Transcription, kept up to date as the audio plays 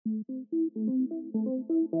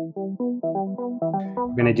We're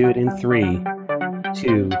going to do it in 3,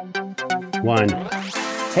 2, 1.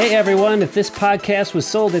 Hey everyone, if this podcast was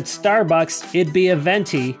sold at Starbucks, it'd be a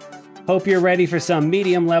venti. Hope you're ready for some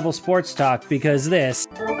medium level sports talk because this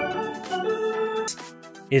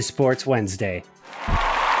is Sports Wednesday.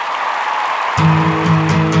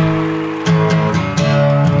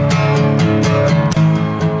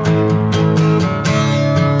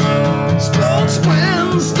 Sports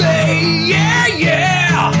Wednesday, yeah,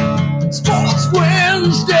 yeah. Sports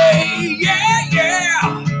Wednesday, yeah,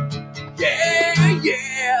 yeah. Yeah,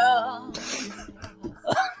 yeah.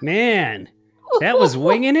 Man, that was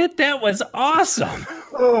winging it. That was awesome.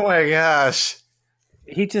 Oh my gosh.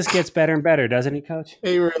 He just gets better and better, doesn't he, Coach?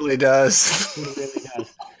 He really does. He really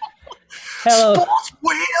does. Hello. Sports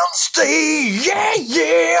Wednesday, yeah,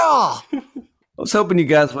 yeah. I was hoping you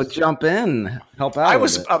guys would jump in, help out. I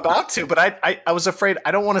was about to, but I was afraid.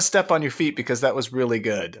 I don't want to step on your feet because that was really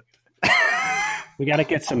good. We got to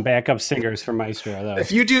get some backup singers for Maestro, though.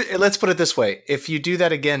 If you do, let's put it this way. If you do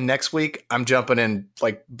that again next week, I'm jumping in,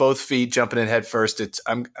 like both feet, jumping in head first.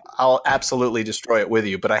 I'll absolutely destroy it with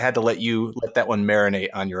you, but I had to let that one marinate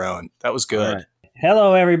on your own. That was good. Right.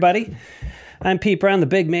 Hello, everybody. I'm Pete Brown, the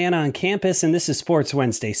big man on campus, and this is Sports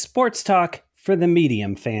Wednesday, sports talk for the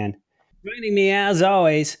medium fan. Joining me, as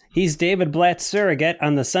always, he's David Blatt's surrogate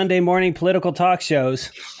on the Sunday morning political talk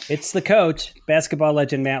shows. It's the coach, basketball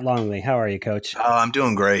legend Matt Longley. How are you, Coach? Oh, I'm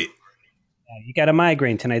doing great. You got a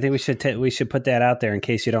migraine tonight. I think we should put that out there in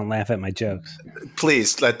case you don't laugh at my jokes.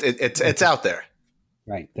 Please, it's out there.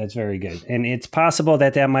 Right, that's very good. And it's possible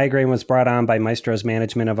that migraine was brought on by Maestro's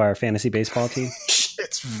management of our fantasy baseball team.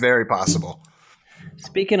 It's very possible.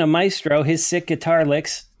 Speaking of Maestro, his sick guitar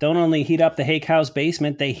licks don't only heat up the Hake House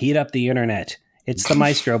basement, they heat up the internet. It's the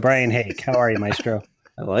Maestro, Brian Hake. How are you, Maestro?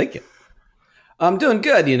 I like it. I'm doing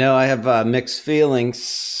good. I have mixed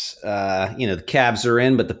feelings. The Cavs are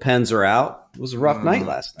in, but the Pens are out. It was a rough night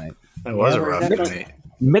last night. It was a rough night.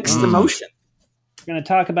 Mixed emotion. We're going to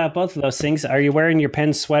talk about both of those things. Are you wearing your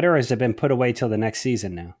Pens sweater, or has it been put away till the next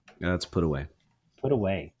season now? Yeah, it's put away. Put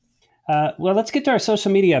away. Well, let's get to our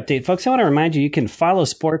social media update. Folks, I want to remind you can follow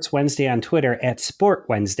Sports Wednesday on Twitter at Sport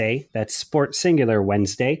Wednesday. That's Sport Singular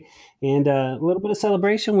Wednesday. And a little bit of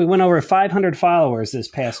celebration. We went over 500 followers this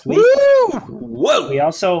past week. Woo! Whoa! We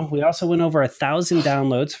also went over 1,000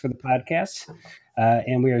 downloads for the podcast.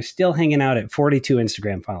 And we are still hanging out at 42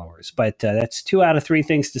 Instagram followers. But that's 2 out of 3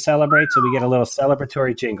 things to celebrate. So we get a little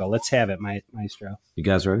celebratory jingle. Let's have it, Maestro. You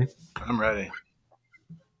guys ready? I'm ready.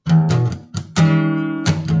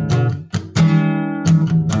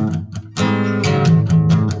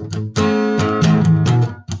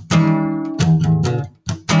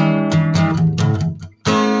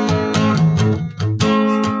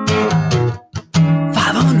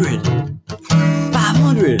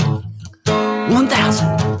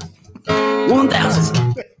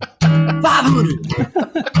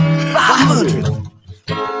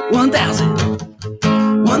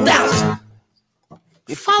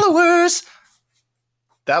 Followers.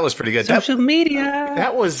 That was pretty good. Social media.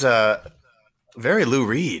 That was very Lou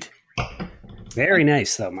Reed. Very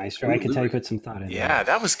nice, though, Maestro. I can tell you put some thought in there. Yeah,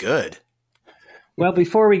 that was good. Well,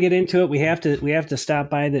 before we get into it, we have to stop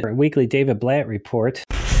by the weekly David Blatt report.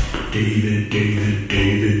 David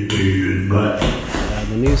Blatt.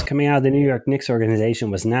 The news coming out of the New York Knicks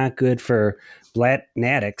organization was not good for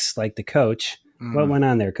Blatt-natics like the coach. What went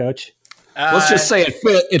on there, Coach? Let's just say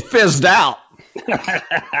it fizzed out.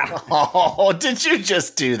 Oh, did you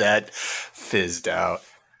just do that? Fizzed out.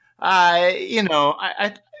 The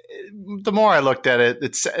more I looked at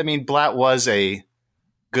it, Blatt was a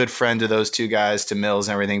good friend to those two guys, to Mills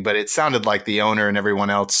and everything, but it sounded like the owner and everyone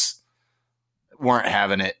else weren't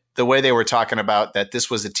having it. The way they were talking about that this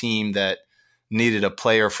was a team that needed a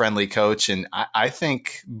player-friendly coach, and I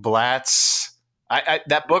think Blatt's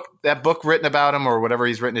that book written about him or whatever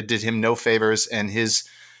he's written, it did him no favors, and his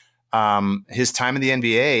time in the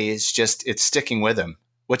NBA is just, it's sticking with him,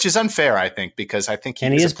 which is unfair, I think, because I think he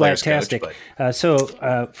is a player's Blatt-tastic. coach.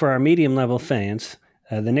 So for our medium level fans,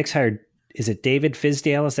 the Knicks hired, is it David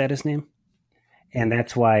Fizdale? Is that his name? And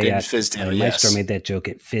that's why Maestro made that joke.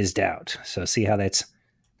 It fizzed out. So see how that's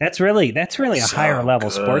really a higher level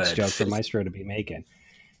sports joke for Maestro to be making.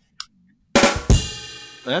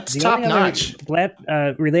 That's top notch. Blatt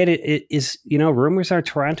related is, rumors are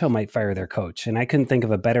Toronto might fire their coach, and I couldn't think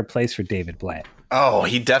of a better place for David Blatt. Oh,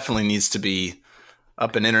 he definitely needs to be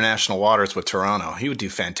up in international waters with Toronto. He would do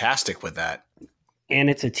fantastic with that.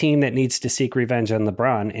 And it's a team that needs to seek revenge on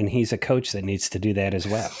LeBron, and he's a coach that needs to do that as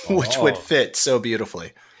well. Which would fit so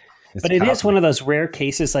beautifully. It's But it is powerful. one of those rare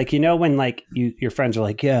cases, like, you know, when like your friends are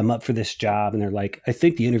like, yeah, I'm up for this job. And they're like, I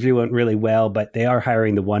think the interview went really well, but they are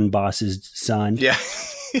hiring the one boss's son. Yeah.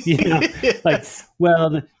 You know, like,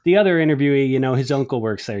 well, the other interviewee, you know, his uncle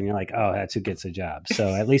works there. And you're like, oh, that's who gets a job.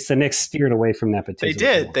 So at least the Knicks steered away from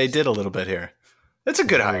nepotism. They did a little bit here. That's a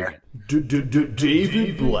good hire.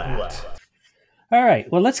 David Blatt. All right.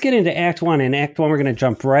 Well, let's get into Act 1. In Act 1, we're going to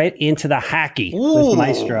jump right into the hockey with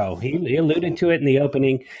Maestro. He alluded to it in the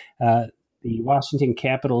opening. The Washington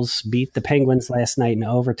Capitals beat the Penguins last night in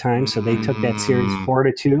overtime, so they took that series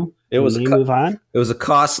 4-2. It was and they move on. It was a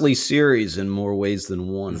costly series in more ways than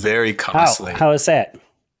one. Very costly. How is that?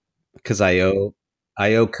 Because I owe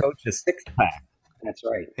Coach a 6-pack. That's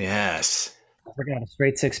right. Yes. I forgot a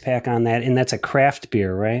straight 6-pack on that, and that's a craft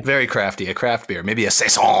beer, right? Very crafty. A craft beer. Maybe a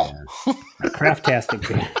Saison. A craft-tastic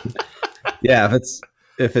beer. Yeah,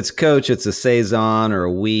 if it's Coach, it's a Saison or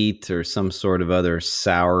a wheat or some sort of other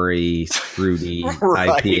soury, fruity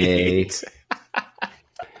IPA.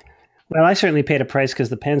 Well, I certainly paid a price because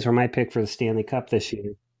the Pens were my pick for the Stanley Cup this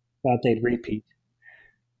year. Thought they'd repeat.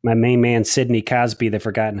 My main man, Sidney Cosby, the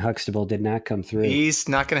forgotten Huxtable, did not come through. He's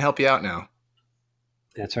not going to help you out now.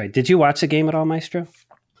 That's right. Did you watch the game at all, Maestro?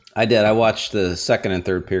 I did. I watched the second and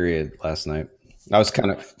third period last night. I was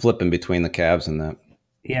kind of flipping between the Cavs and that.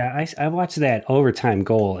 Yeah, I watched that overtime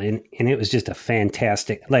goal, and it was just a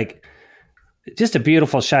fantastic, like, just a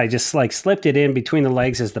beautiful shot. He just, like, slipped it in between the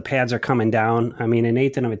legs as the pads are coming down. I mean, an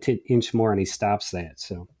eighth of an inch more, and he stops that.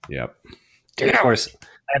 So, Yep. of course,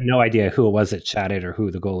 I have no idea who it was that shot it or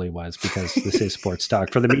who the goalie was because this is sports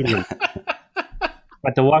talk for the medium.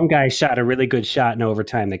 But the one guy shot a really good shot in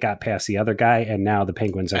overtime that got past the other guy, and now the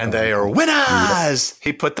Penguins are And going. they are winners.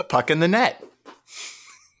 He put the puck in the net.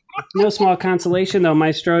 No small consolation, though,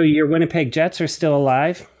 Maestro. Your Winnipeg Jets are still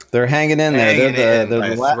alive. They're hanging in there. Hanging They're in the, by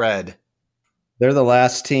they're, a the thread. they're the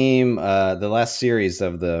last team, the last series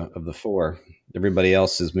of the four. Everybody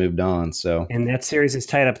else has moved on. So And that series is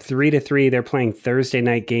tied up 3-3. They're playing Thursday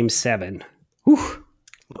night, Game 7. Whew.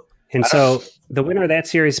 And so the winner of that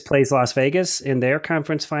series plays Las Vegas in their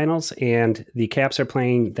conference finals, and the Caps are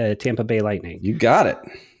playing the Tampa Bay Lightning, you got it.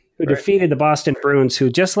 who defeated the Boston Bruins, who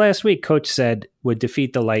just last week Coach said would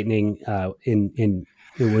defeat the Lightning in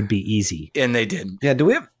it would be easy. And they did. Yeah.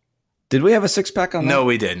 Did we have a 6-pack on that? No,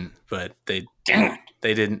 we didn't. But they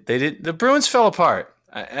didn't. The Bruins fell apart.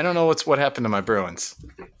 I don't know what happened to my Bruins.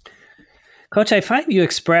 Coach, I find you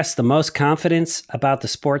express the most confidence about the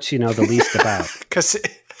sports you know the least about. Because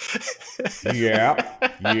Yeah.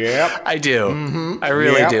 I do. I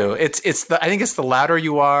really do. I think it's the louder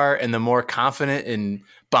you are and the more confident and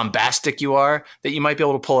bombastic you are that you might be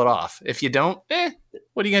able to pull it off. If you don't,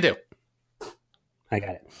 what are you gonna do? I got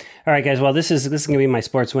it. All right, guys. Well, this is going to be my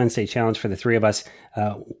Sports Wednesday challenge for the three of us.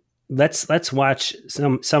 Let's watch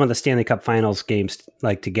some of the Stanley Cup Finals games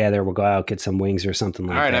like together. We'll go out, get some wings or something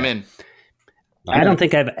like that. All right, I'm in. I don't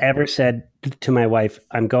think I've ever said to my wife,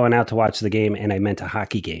 "I'm going out to watch the game," and I meant a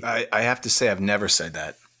hockey game. I have to say I've never said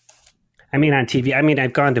that. I mean, on TV. I mean,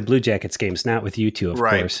 I've gone to Blue Jackets games, not with you two, of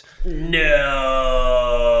Right. course. Oh,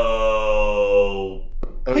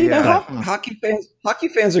 Hey, yeah. hockey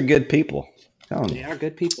fans are good people. Telling They you. are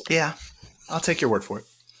good people. Yeah. I'll take your word for it.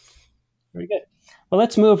 Very good. Well,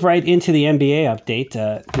 let's move right into the NBA update.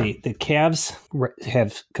 The Cavs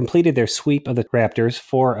have completed their sweep of the Raptors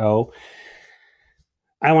 4-0.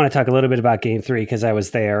 I want to talk a little bit about Game 3 because I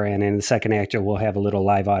was there, and in the second act, we'll have a little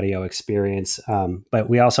live audio experience. But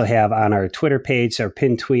we also have on our Twitter page, our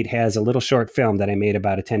pinned tweet has a little short film that I made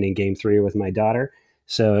about attending Game 3 with my daughter.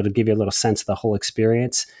 So it'll give you a little sense of the whole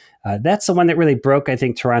experience. That's the one that really broke, I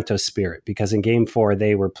think, Toronto's spirit, because in Game 4,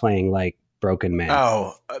 they were playing like broken men.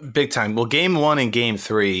 Oh, big time. Well, Game 1 and Game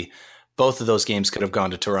 3, both of those games could have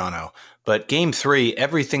gone to Toronto. But Game 3,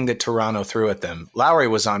 everything that Toronto threw at them, Lowry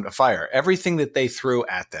was on fire. Everything that they threw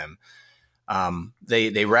at them,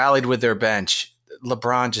 they rallied with their bench.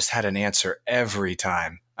 LeBron just had an answer every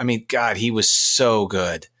time. I mean, God, he was so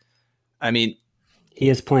good. I mean, he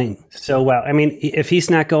is playing so well. I mean, if he's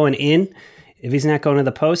not going in, if he's not going to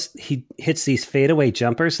the post, he hits these fadeaway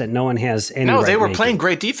jumpers that no one has any. no, they right were making. playing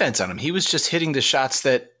great defense on him. He was just hitting the shots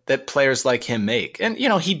that players like him make. And, you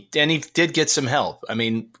know, he did get some help. I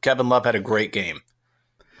mean, Kevin Love had a great game.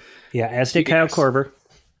 Yeah, as did Kyle Korver.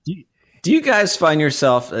 Do you guys find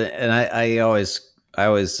yourself? And I always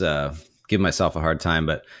give myself a hard time,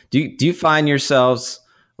 but do you find yourselves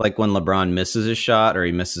like when LeBron misses a shot or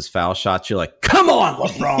he misses foul shots, you're like, "Come on,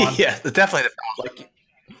 LeBron!" Yeah, definitely.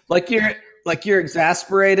 Like you're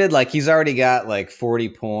exasperated. Like he's already got like 40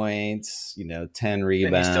 points, 10 And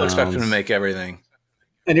rebounds. you still expect him to make everything.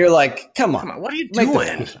 And you're like, "Come on, Come on, what are you Make the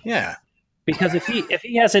doing? foul. Yeah. Because if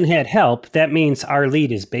he hasn't had help, that means our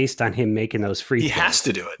lead is based on him making those free throws. He has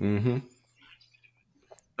to do it. Mm-hmm.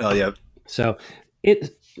 Well, yeah. So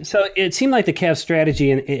it seemed like the Cavs'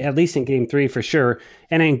 strategy, at least in Game 3 for sure,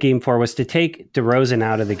 and in Game 4, was to take DeRozan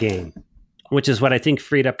out of the game, which is what I think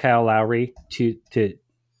freed up Kyle Lowry to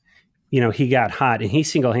he got hot, and he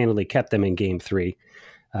single-handedly kept them in Game 3.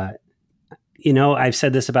 I've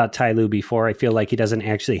said this about Ty Lue before. I feel like he doesn't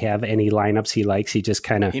actually have any lineups he likes. He just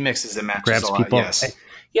kind of mixes and matches grabs a lot, people. yes.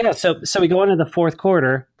 Yeah, so we go into the fourth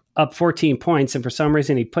quarter, up 14 points, and for some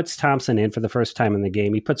reason he puts Thompson in for the first time in the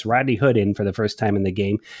game. He puts Rodney Hood in for the first time in the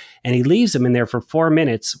game, and he leaves him in there for 4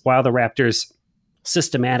 minutes while the Raptors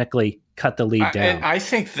systematically cut the lead down. I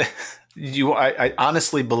think that I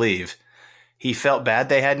honestly believe he felt bad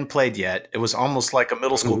they hadn't played yet. It was almost like a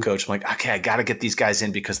middle school coach. I'm like, okay, I got to get these guys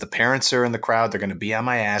in because the parents are in the crowd. They're going to be on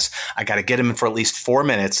my ass. I got to get them in for at least 4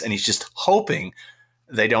 minutes, and he's just hoping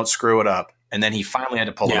they don't screw it up. And then he finally had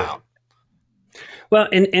to pull them out. Well,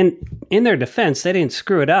 and in their defense, they didn't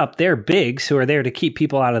screw it up. They're bigs who are there to keep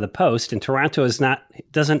people out of the post, and Toronto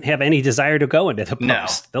doesn't have any desire to go into the post. No.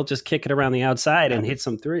 They'll just kick it around the outside and hit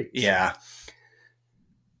some threes. Yeah.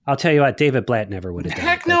 I'll tell you what, David Blatt never would have done.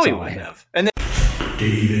 Heck no, he wouldn't have. And then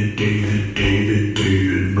David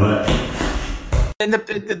Blatt. And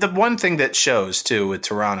the one thing that shows too with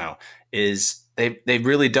Toronto is they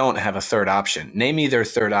really don't have a third option. Name me their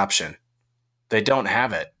third option. They don't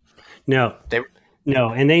have it. No,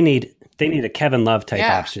 and they need a Kevin Love type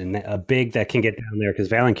option, a big that can get down there because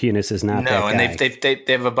Valanciunas is not that guy. And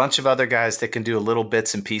they have a bunch of other guys that can do little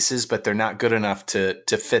bits and pieces, but they're not good enough to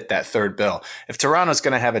fit that third bill. If Toronto's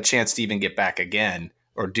going to have a chance to even get back again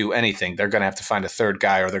or do anything, they're going to have to find a third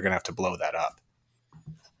guy or they're going to have to blow that up.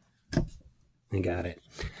 I got it.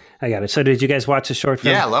 So did you guys watch the short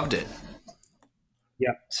film? Yeah, I loved it.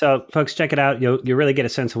 Yeah. So folks, check it out. You'll really get a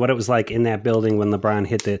sense of what it was like in that building when LeBron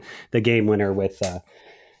hit the game winner with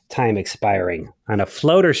time expiring on a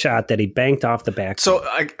floater shot that he banked off the back. So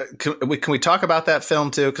can we talk about that film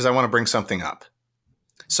too? Because I want to bring something up.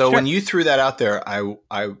 So Sure. when you threw that out there,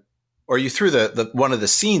 or you threw the one of the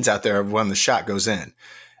scenes out there of when the shot goes in,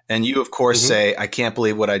 and you of course say, "I can't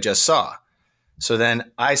believe what I just saw." So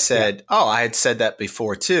then I said, "Oh, I had said that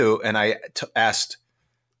before too," and I asked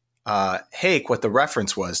Hake what the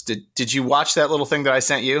reference was. Did you watch that little thing that I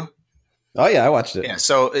sent you? Oh yeah, I watched it. Yeah,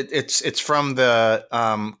 so it's from the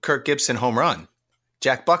Kirk Gibson home run.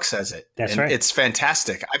 Jack Buck says it. That's right. It's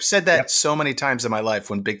fantastic. I've said that so many times in my life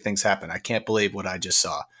when big things happen. I can't believe what I just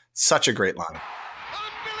saw. Such a great line.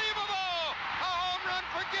 Unbelievable! A home run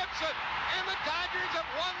for Gibson, and the Dodgers have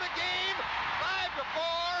won the game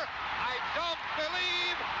 5-4. I don't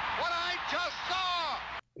believe what I just saw.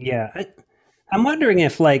 Yeah. I'm wondering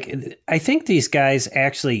if, I think these guys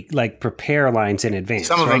actually prepare lines in advance.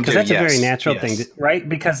 Some of them do, because that's a very yes, natural yes. thing, right?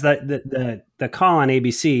 Because the call on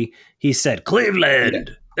ABC, he said,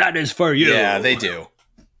 "Cleveland, that is for you." Yeah, they do.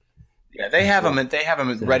 Yeah, they have them. They have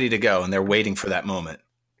them ready to go, and they're waiting for that moment.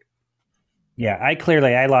 Yeah, I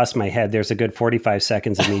lost my head. There's a good 45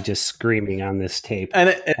 seconds of me just screaming on this tape.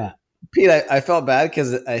 And Pete, I felt bad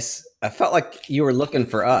because I felt like you were looking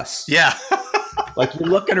for us. Yeah. Like you're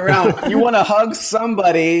looking around, you want to hug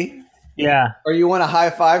somebody, or you want to high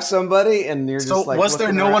five somebody, and you're just like. Was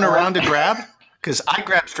there no one around to grab? Because I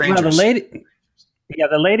grabbed strangers. Well,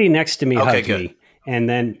 the lady next to me hugged good. me, and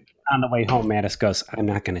then on the way home, Mattis goes, "I'm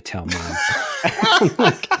not going to tell Mom."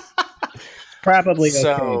 Probably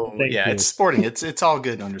so. Okay. Thank you. It's sporting. It's all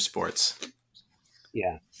good under sports.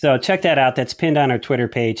 Yeah. So check that out. That's pinned on our Twitter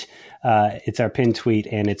page. It's our pinned tweet,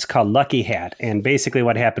 and it's called Lucky Hat. And basically,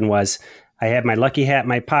 what happened was, I had my lucky hat in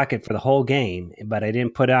my pocket for the whole game, but I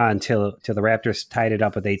didn't put it on till the Raptors tied it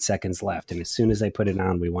up with 8 seconds left. And as soon as they put it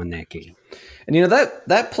on, we won that game. And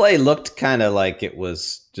that play looked kind of like it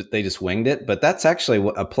was they just winged it, but that's actually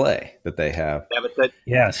a play that they have.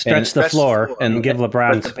 Stretch the floor and give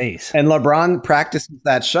LeBron space. And LeBron practices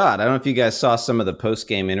that shot. I don't know if you guys saw some of the post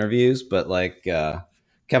game interviews, but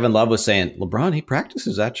Kevin Love was saying, LeBron, he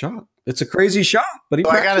practices that shot. It's a crazy shot, but he.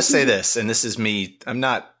 Well, I got to say this, and this is me. I'm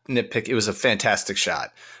not nitpick. It was a fantastic shot,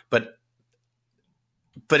 but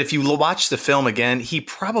if you watch the film again, he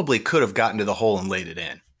probably could have gotten to the hole and laid it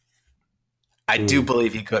in. I do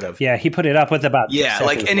believe he could have. Yeah, he put it up with about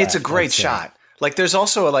and it's a great shot. There's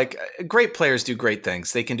also great players do great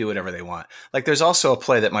things. They can do whatever they want. There's also a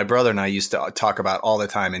play that my brother and I used to talk about all the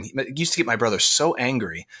time. And it used to get my brother so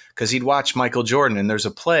angry because he'd watch Michael Jordan. And there's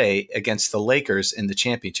a play against the Lakers in the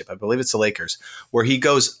championship. I believe it's the Lakers where he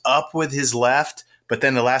goes up with his left, but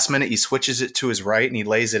then the last minute he switches it to his right and he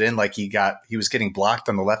lays it in like he was getting blocked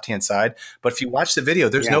on the left-hand side. But if you watch the video,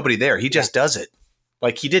 there's nobody there. He just does it.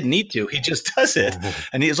 Like he didn't need to. He just does it.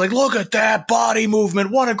 And he's like, look at that body movement.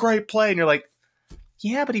 What a great play. And you're like,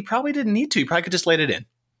 yeah, but he probably didn't need to. He probably could just laid it in.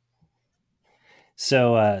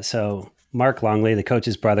 So Mark Longley, the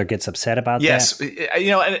coach's brother, gets upset about yes. that? Yes. You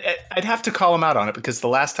know, I'd have to call him out on it because the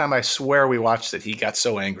last time I swear we watched it, he got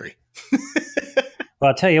so angry. Well,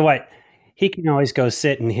 I'll tell you what. He can always go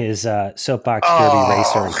sit in his soapbox derby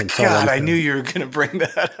racer and console God, him. I knew you were going to bring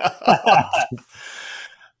that up.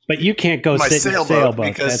 But you can't go sit in a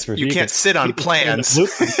sailboat because you can't sit on plans. You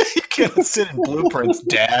can't sit in blueprints,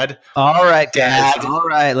 Dad. All right, Dad. All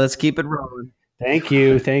right, let's keep it rolling. Thank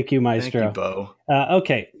you, Maestro. Thank you, Bo.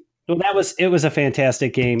 Okay, well, it was a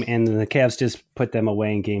fantastic game, and the Cavs just put them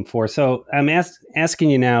away in Game 4. So I'm asking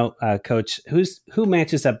you now, Coach, who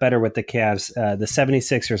matches up better with the Cavs, the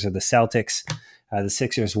 76ers or the Celtics? The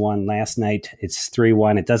Sixers won last night. It's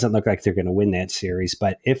 3-1. It doesn't look like they're going to win that series,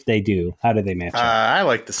 but if they do, how do they match up? I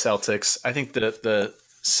like the Celtics. I think the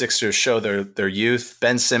Sixers show their youth.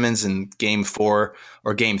 Ben Simmons in Game 4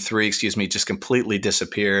 or Game 3, just completely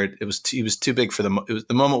disappeared. He was too big for the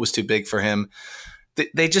moment was too big for him.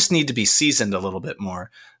 They just need to be seasoned a little bit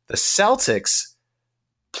more. The Celtics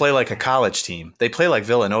play like a college team. They play like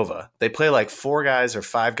Villanova. They play like 4 guys or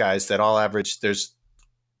 5 guys that all average. There's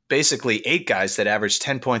basically 8 guys that average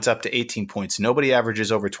 10 points up to 18 points. Nobody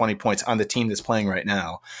averages over 20 points on the team that's playing right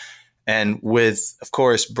now. And with, of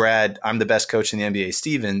course, Brad, I'm the best coach in the NBA,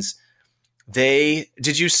 Stevens,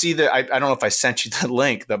 did you see I don't know if I sent you the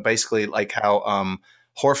link, that basically like how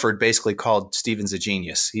Horford basically called Stevens a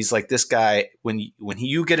genius. He's like, this guy, when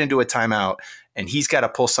you get into a timeout and he's got to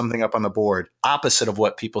pull something up on the board, opposite of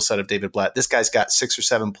what people said of David Blatt, this guy's got 6 or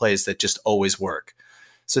 7 plays that just always work.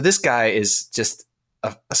 So this guy is just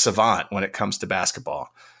a savant when it comes to basketball.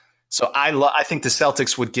 So I think the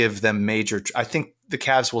Celtics would give them major. I think the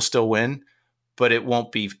Cavs will still win, but it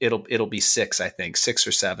won't be. It'll be 6. I think 6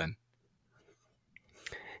 or 7.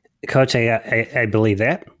 Coach, I believe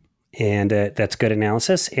that, and that's good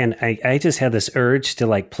analysis. And I just had this urge to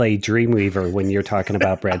like play Dreamweaver when you're talking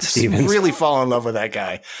about Brad Stevens. Really fall in love with that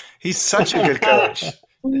guy. He's such a good coach.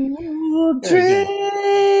 Dreamweaver.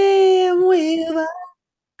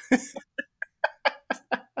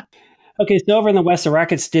 Okay, so over in the West, the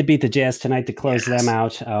Rockets did beat the Jazz tonight to close them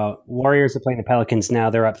out. Warriors are playing the Pelicans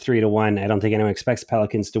now. They're up 3-1. I don't think anyone expects the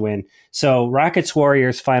Pelicans to win. So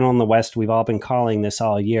Rockets-Warriors final in the West. We've all been calling this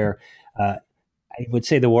all year. I would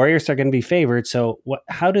say the Warriors are going to be favored. So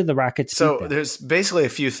how do the Rockets beat them? There's basically a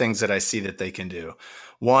few things that I see that they can do.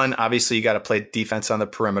 One, obviously, you got to play defense on the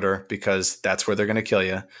perimeter because that's where they're going to kill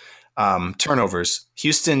you. Turnovers.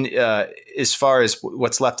 Houston, as far as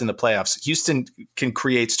what's left in the playoffs, Houston can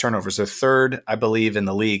create turnovers. They're 3rd, I believe, in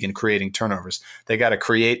the league in creating turnovers. They got to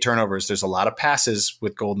create turnovers. There's a lot of passes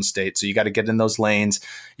with Golden State, so you got to get in those lanes.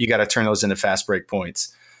 You got to turn those into fast break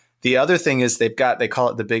points. The other thing is they call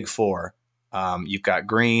it the Big 4. You've got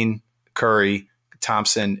Green, Curry,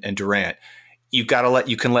 Thompson, and Durant. You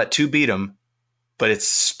can let 2 beat them. But it's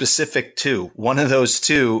specific to one of those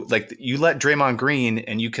 2. Like you let Draymond Green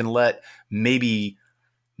and you can let maybe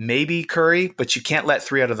Curry, but you can't let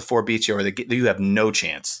 3 out of the 4 beat you, or you have no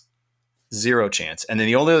chance, 0 chance. And then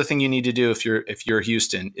the only other thing you need to do if you're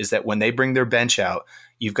Houston is that when they bring their bench out,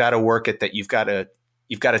 you've got to work it. That you've got to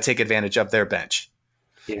take advantage of their bench.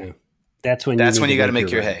 Yeah, that's when you got to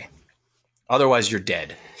make your hay. Otherwise, you're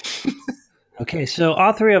dead. Okay, so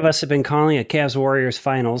all 3 of us have been calling it Cavs Warriors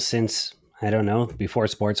finals since, I don't know, before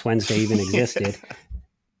Sports Wednesday even existed.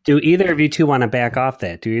 Do either of you 2 want to back off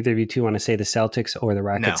that? Do either of you 2 want to say the Celtics or the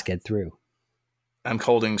Rockets get through? I'm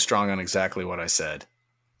holding strong on exactly what I said.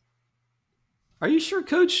 Are you sure,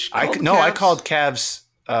 Coach? I called Cavs.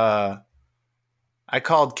 I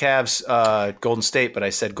called Cavs Golden State, but I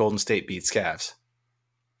said Golden State beats Cavs.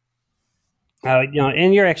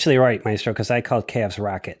 And you're actually right, Maestro, because I called Cavs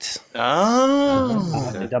Rockets.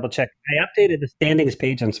 Oh. Double check. I updated the standings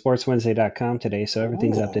page on sportswednesday.com today, so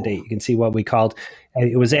everything's up to date. You can see what we called.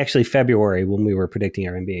 It was actually February when we were predicting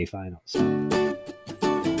our NBA Finals.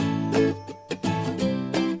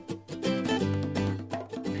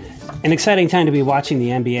 An exciting time to be watching the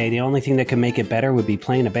NBA. The only thing that can make it better would be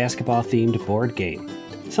playing a basketball-themed board game.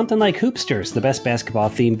 Something like Hoopsters, the best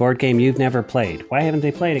basketball-themed board game you've never played. Why haven't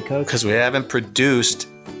they played it, Coach? Because we haven't produced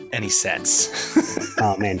any sets.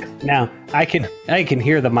 Oh man! Now I can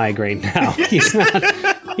hear the migraine. Now he's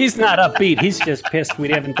not upbeat. He's just pissed we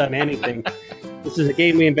haven't done anything. This is a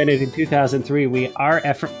game we invented in 2003. We're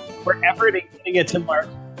efforting getting it to March,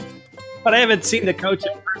 but I haven't seen the coach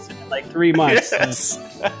in person in like 3 months. Yes.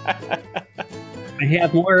 I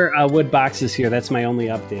have more wood boxes here. That's my only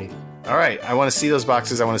update. All right. I want to see those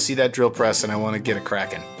boxes. I want to see that drill press, and I want to get it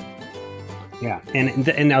cracking. Yeah,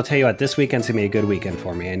 and I'll tell you what, this weekend's gonna be a good weekend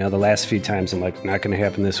for me. I know the last few times I'm like, not gonna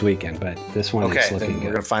happen this weekend, but this one is Okay, looking then we're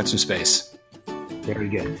good. gonna find some space. Very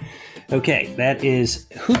good. Okay, that is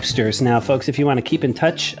Hoopsters. Now, folks, if you want to keep in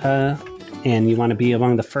touch and you want to be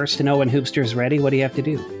among the first to know when Hoopsters ready, what do you have to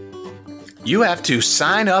do? You have to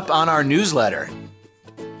sign up on our newsletter.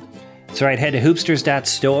 That's right. Head to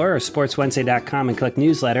hoopsters.store or sportswednesday.com and click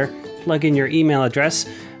newsletter. Plug in your email address.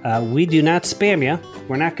 We do not spam you.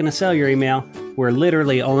 We're not going to sell your email. We're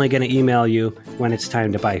literally only going to email you when it's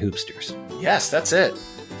time to buy Hoopsters. Yes, that's it.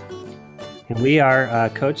 And we are,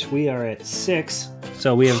 Coach, we are at 6.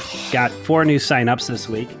 So we have got 4 new signups this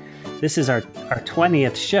week. This is our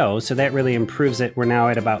 20th show, so that really improves it. We're now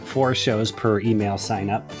at about 4 shows per email sign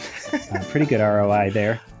up. Pretty good ROI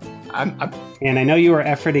there. And I know you were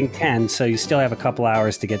efforting 10, so you still have a couple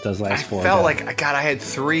hours to get those last 4 I felt done. like, God, I had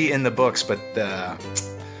 3 in the books, but I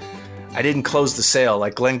didn't close the sale.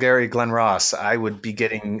 Like Glengarry, Glen Ross, I would be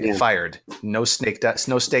getting fired. No steak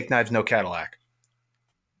knives, no Cadillac.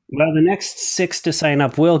 Well, the next 6 to sign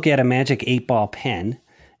up will get a Magic 8-ball pen.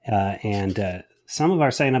 And some of our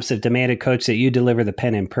signups have demanded, Coach, that you deliver the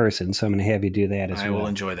pen in person. So I'm going to have you do that as well. I will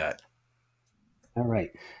enjoy that. All right.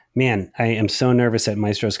 Man, I am so nervous that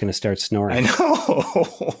Maestro's going to start snoring. I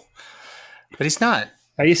know. But he's not.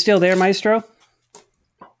 Are you still there, Maestro?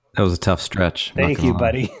 That was a tough stretch. not Thank gonna you, lie.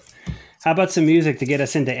 buddy. How about some music to get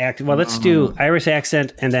us into act? Well, let's do Irish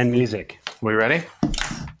accent and then music. We ready?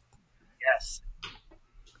 Yes.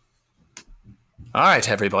 All right,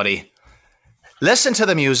 everybody. Listen to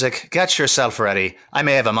the music. Get yourself ready. I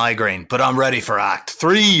may have a migraine, but I'm ready for Act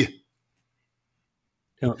 3.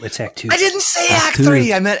 No, it's act 2. I didn't say Act Two.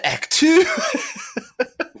 3. I meant Act 2.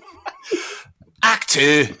 Act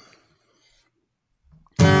 2.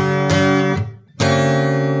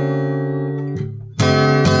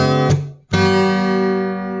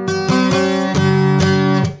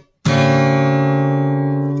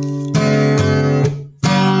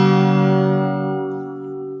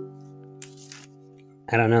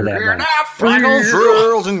 I don't know that one. Freckles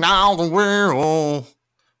rolling down the world.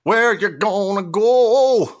 Where you gonna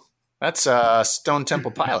go? That's Stone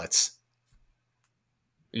Temple Pilots.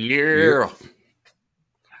 Yeah.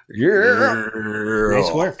 Yeah.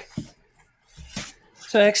 Nice work.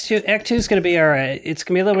 So Act 2 is going to be our. It's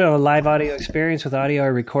going to be a little bit of a live audio experience with audio I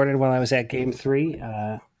recorded while I was at Game 3.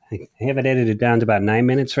 I have it edited down to about 9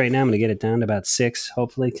 minutes right now. I'm going to get it down to about 6,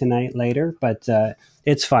 hopefully tonight later. But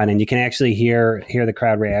it's fun, and you can actually hear the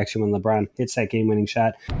crowd reaction when LeBron hits that game-winning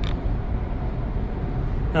shot.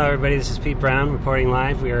 Hello, everybody. This is Pete Brown reporting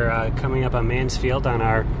live. We are coming up on Mansfield on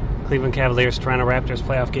our Cleveland Cavaliers-Toronto Raptors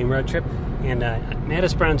playoff game road trip. And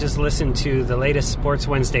Mattis Brown just listened to the latest Sports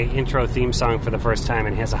Wednesday intro theme song for the first time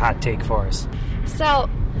and has a hot take for us. So,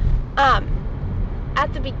 at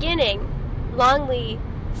the beginning, Longley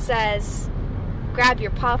says, grab your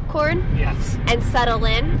popcorn Yes. and settle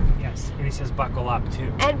in Yes. And he says buckle up,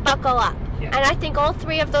 too. and buckle up. Yeah. And I think all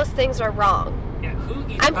 3 of those things are wrong. Yeah,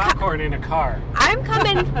 who eats I'm popcorn in a car? I'm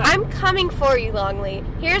coming for you, Longley.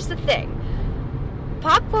 Here's the thing.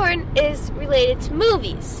 Popcorn is related to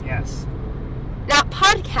movies, Yes. not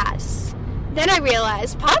podcasts. Then I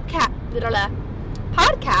realized podcasts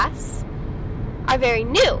are very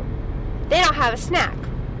new. They don't have a snack.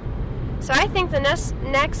 So I think the next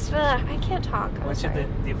I can't talk. I'm What should sorry.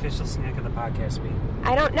 the official snack of the podcast be?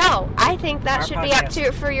 I don't know. I think that Our should be up podcast.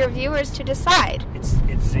 to for your viewers to decide. It's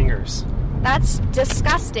zingers. That's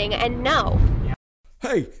disgusting and no.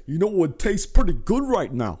 Hey, you know what tastes pretty good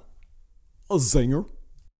right now? A zinger.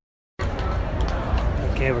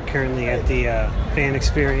 Okay, we're currently at the fan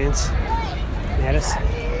experience. Mattis,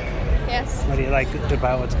 Yes. what do you like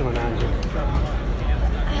about what's going on here?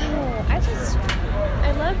 Oh,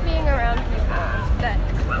 I love being around people that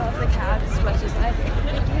love the Cavs as much as I do.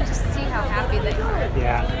 You can just see how happy they are.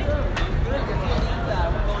 Yeah.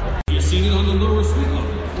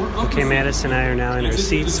 Okay, Mattis and I are now in our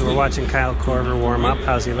seats. So we're watching Kyle Korver warm up.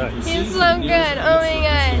 How's he look? He's so good. Oh my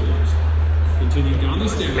god.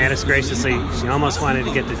 Mattis graciously, she almost wanted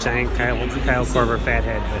to get the giant Kyle Korver fat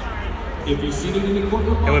head, but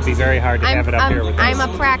it would be very hard to have it up here with I'm us.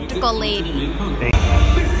 a practical lady. Thank you.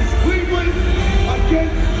 This is Cleveland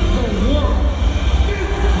against the world. This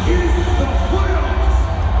is the playoffs.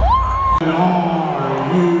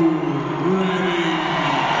 Are you ready?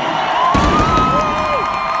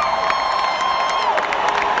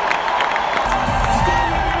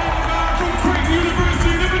 From Creighton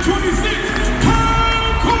University, number 26,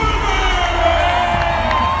 Kyle Korver.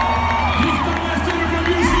 He's the last hitter from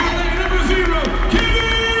UCLA, number 0,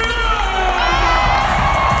 Kevin Love.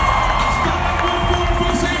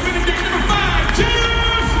 From St. Benedict, number 5,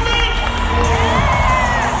 Jim Smith.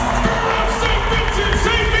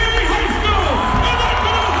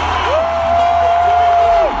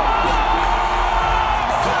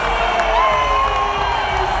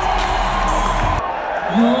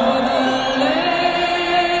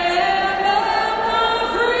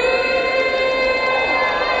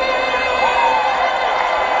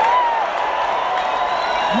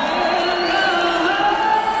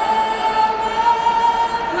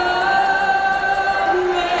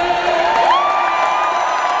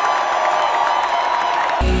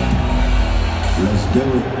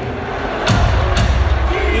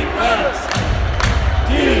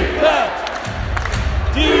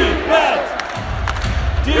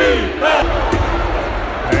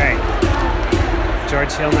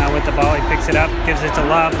 George Hill now with the ball. He picks it up, gives it to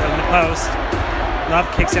Love from the post.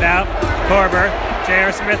 Love kicks it out. Korver.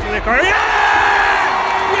 J.R. Smith in the corner. Yeah!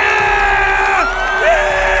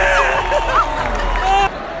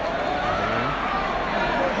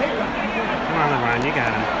 Come on, LeBron, you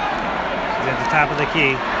got him. He's at the top of the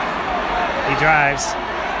key. He drives,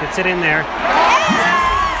 gets it in there.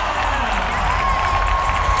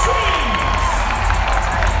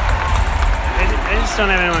 They just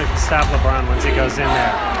don't have anyone who can stop LeBron once he goes in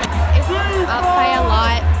there. If we're up by a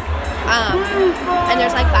lot, and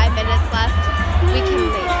there's like 5 minutes left, we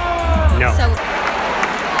can leave. No. So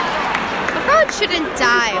LeBron shouldn't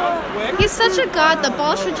dive. He's such a god. The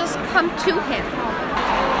ball should just come to him.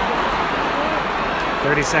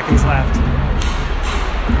 30 seconds left.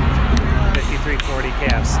 53-40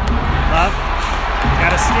 Cavs. Love.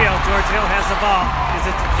 Got a steal. George Hill has the ball.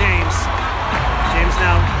 Gives it to James. James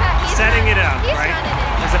now setting it up, right?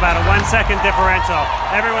 There's about a 1 second differential.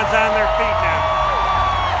 Everyone's on their feet now.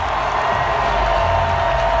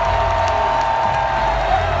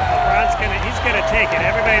 He's gonna take it.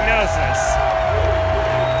 Everybody knows this.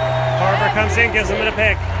 Korver comes in, gives him a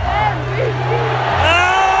pick.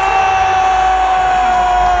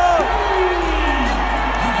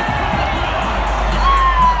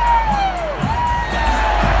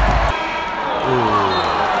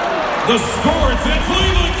 The score is at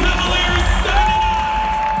Cleveland Cavaliers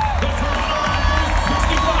 79. The Toronto Raptors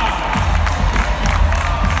 65.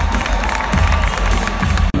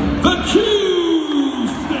 The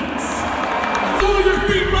Q-Sticks. On your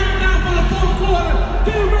feet right now for the fourth quarter.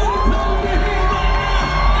 Get ready to pound your hand right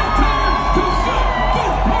now. It's time to shut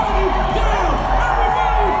this party down.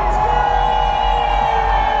 Everybody scream!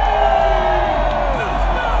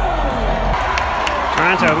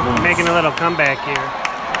 Toronto making a little comeback here.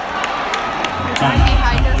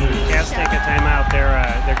 Behind us. Cavs take a timeout.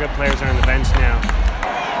 Their good players are on the bench now.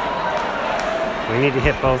 We need to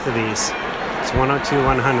hit both of these. It's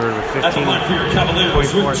 102-100 with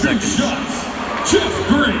 15.4 seconds. Jeff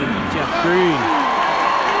Green. Jeff Green.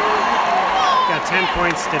 Got 10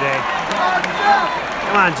 points today.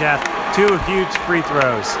 Come on, Jeff. 2 huge free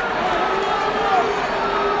throws.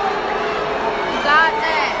 You got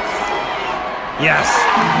this. Yes.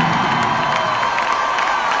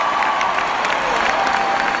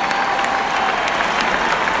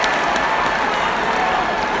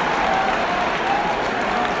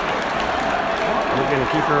 We're going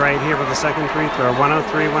to keep her right here with the second free throw.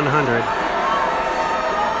 103-100.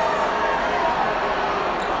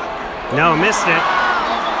 No, missed it.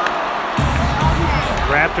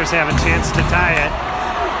 Raptors have a chance to tie it.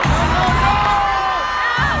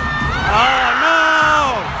 Oh,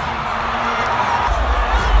 no!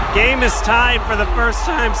 Game is tied for the first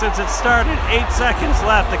time since it started. 8 seconds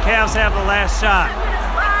left. The Cavs have the last shot.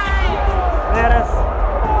 Mattis.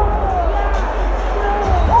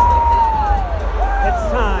 It's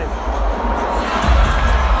time.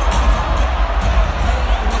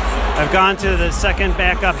 I've gone to the second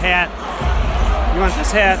backup hat. You want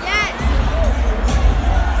this hat? Yes.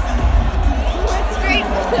 Went straight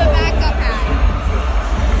to the backup hat.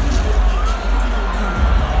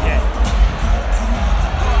 Okay.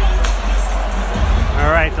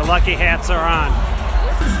 All right, the lucky hats are on.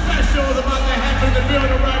 Special is about to happen in the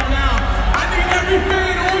building right now. I need every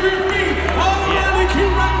fan on your feet, all around the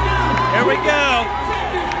queue right now. Here we go.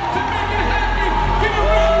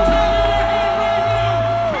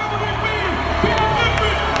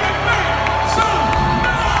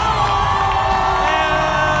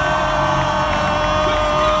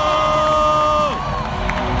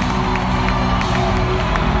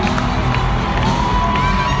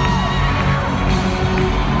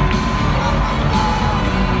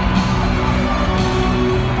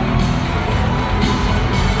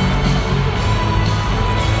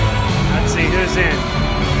 Who's in?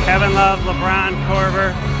 Kevin Love, LeBron,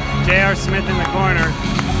 Korver, J.R. Smith in the corner.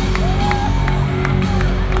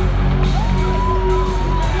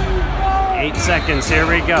 Eight seconds, here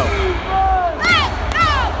we go.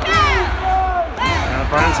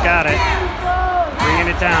 LeBron's got it. Bringing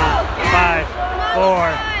it down. 5,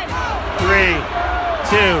 4, 3,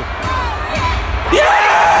 2. Yeah!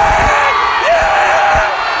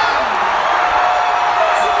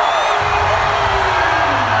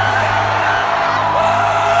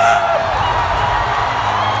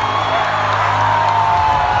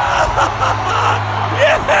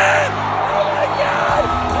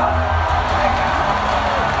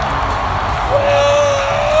 Woo!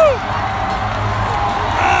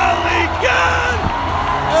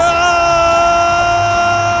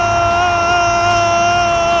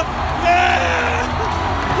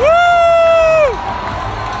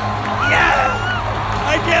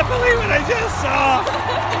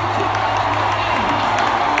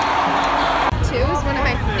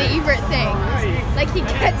 favorite things. Like he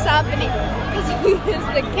gets up and because he is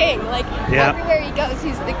the king. Like everywhere he goes,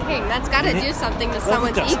 he's the king. That's got to do something to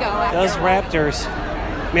someone's ego. Those Raptors,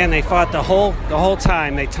 man, they fought the whole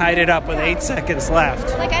time. They tied it up with 8 seconds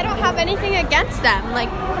left. Like I don't have anything against them. Like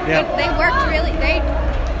they worked really. They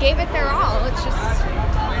gave it their all. It's just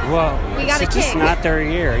we got it's just not their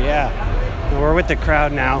year. Yeah, we're with the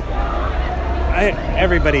crowd now.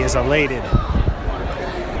 Everybody is elated. You're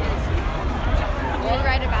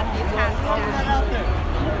right about these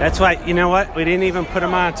hats. That's why, you know what? We didn't even put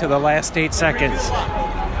them on to the last 8 seconds.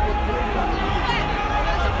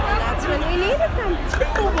 That's when we needed them.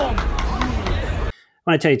 I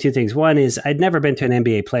want to tell you 2 things. One is I'd never been to an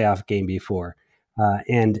NBA playoff game before.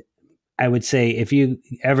 And I would say if you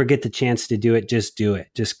ever get the chance to do it, just do it.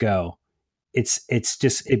 Just go. It's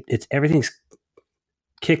everything's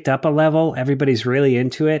kicked up a level. Everybody's really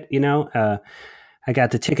into it. I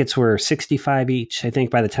got the tickets were $65 each. I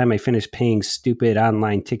think by the time I finished paying stupid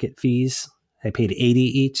online ticket fees, I paid $80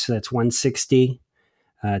 each. So that's $160,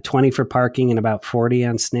 $20 for parking and about $40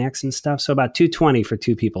 on snacks and stuff. So about $220 for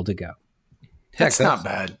 2 people to go. That's not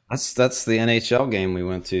bad. That's the NHL game we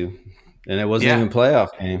went to, and it wasn't even a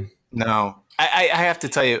playoff game. No, I have to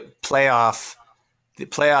tell you, the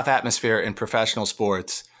playoff atmosphere in professional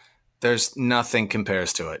sports, there's nothing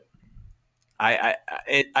compares to it.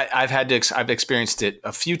 I've experienced it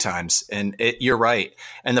a few times, and you're right.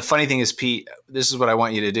 And the funny thing is, Pete, this is what I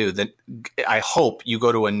want you to do. That I hope you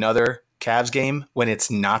go to another Cavs game when it's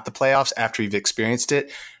not the playoffs after you've experienced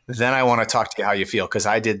it. Then I want to talk to you how you feel, because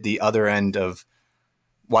I did the other end of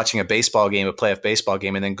watching a baseball game, a playoff baseball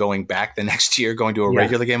game, and then going back the next year, going to a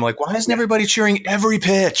regular game. I'm like, why isn't everybody cheering every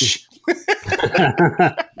pitch?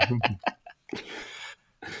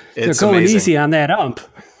 They're going easy on that ump.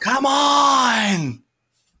 Come on.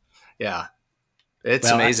 Yeah. It's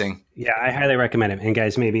amazing. I highly recommend it. And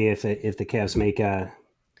guys, maybe if the Cavs make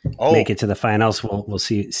it to the finals, we'll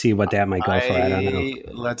see what that might go for. I don't know.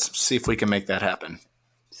 Let's see if we can make that happen.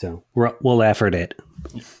 So we'll effort it.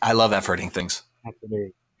 I love efforting things.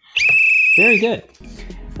 Very good.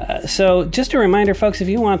 So just a reminder, folks, if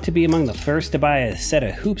you want to be among the first to buy a set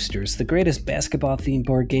of Hoopsters, the greatest basketball-themed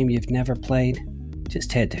board game you've never played,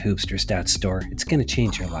 just head to hoopsters.store. It's going to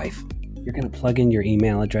change your life. You're going to plug in your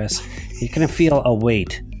email address. You're going to feel a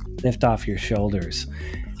weight lift off your shoulders.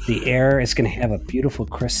 The air is going to have a beautiful,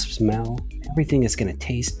 crisp smell. Everything is going to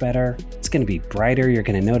taste better. It's going to be brighter. You're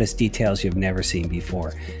going to notice details you've never seen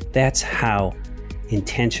before. That's how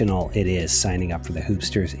intentional it is signing up for the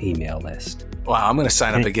Hoopsters email list. Wow, I'm going to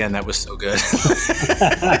sign up again. That was so good.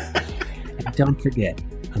 And don't forget,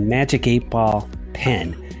 a Magic 8-ball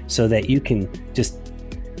pen so that you can just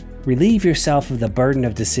relieve yourself of the burden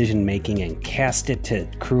of decision making and cast it to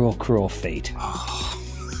cruel, cruel fate.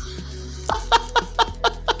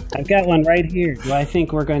 I've got one right here. Do I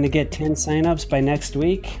think we're going to get 10 signups by next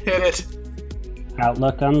week? Hit it.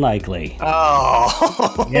 Outlook unlikely.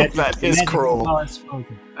 Oh, that is cruel.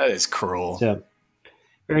 That is cruel. So,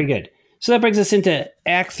 very good. So that brings us into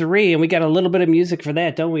Act 3, and we got a little bit of music for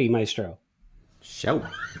that, don't we, Maestro? Show.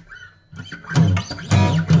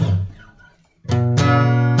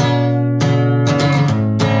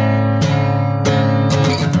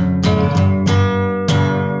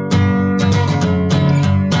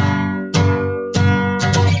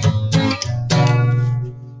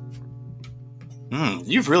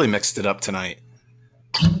 You've really mixed it up tonight.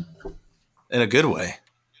 In a good way.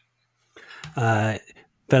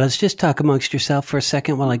 Fellas, just talk amongst yourself for a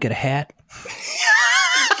second while I get a hat.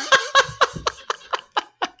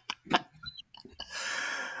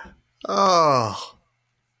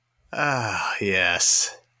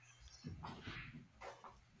 Yes.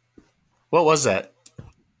 What was that?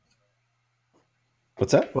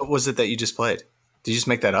 What's that? What was it that you just played? Did you just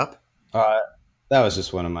make that up? That was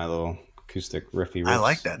just one of my little acoustic riffy riffs. I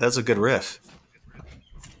like that. That's a good riff.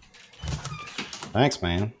 Thanks,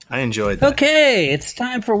 man. I enjoyed that. Okay, it's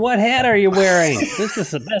time for What Hat Are You Wearing? This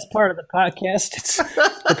is the best part of the podcast. It's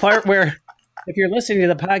the part where if you're listening to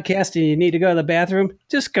the podcast and you need to go to the bathroom,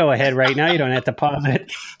 just go ahead right now. You don't have to pause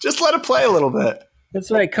it. Just let it play a little bit.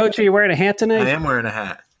 That's right. Coach, are you wearing a hat tonight? I am wearing a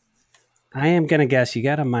hat. I am going to guess you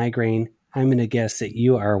got a migraine. I'm going to guess that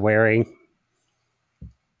you are wearing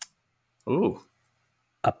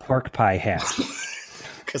a pork pie hat.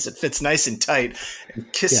 Because it fits nice and tight and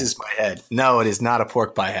kisses my head. No, it is not a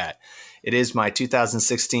pork pie hat. It is my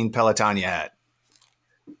 2016 Pelotonia hat.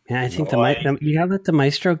 Yeah, I think you gotta let the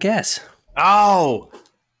Maestro guess. Oh,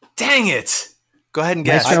 dang it. Go ahead and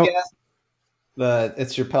guess. Maestro,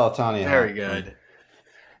 It's your Pelotonia. Very good.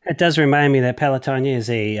 It does remind me that Pelotonia is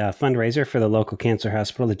a fundraiser for the local cancer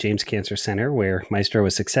hospital, the James Cancer Center, where Maestro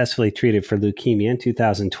was successfully treated for leukemia in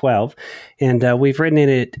 2012. And we've written in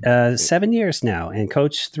it 7 years now. And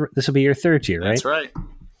Coach, this will be your third year, right? That's right.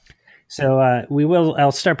 So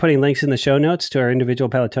I'll start putting links in the show notes to our individual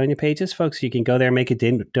Pelotonia pages. Folks, you can go there, make a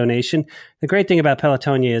donation. The great thing about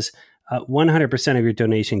Pelotonia is 100% of your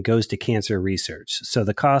donation goes to cancer research. So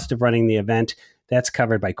the cost of running the event, that's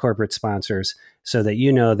covered by corporate sponsors so that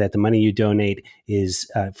you know that the money you donate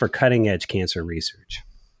is for cutting edge cancer research.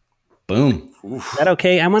 Boom. Is that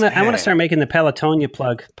okay? I want to start making the Pelotonia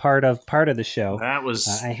plug part of the show. That was.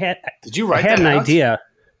 Did you write I had that an out? idea.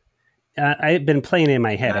 I had been playing it in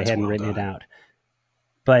my head. That's I hadn't well written done.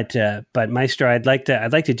 it out. But Maestro, I'd like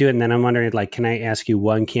to do it, and then I'm wondering, like, can I ask you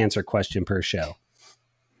one cancer question per show?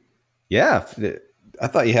 Yeah. I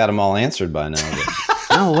thought you had them all answered by now.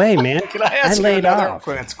 But No way, man! Can I ask you laid another off.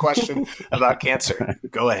 question about cancer?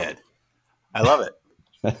 Go ahead. I love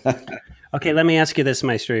it. Okay, let me ask you this,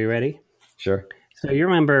 Maestro. You ready? sure. So you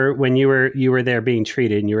remember when you were there being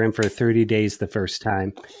treated, and you were in for 30 days the first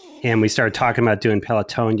time, and we started talking about doing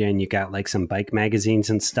Pelotonia, and you got like some bike magazines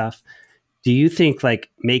and stuff. Do you think like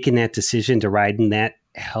making that decision to ride in that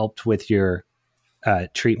helped with your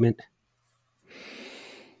treatment?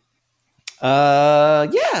 Yeah,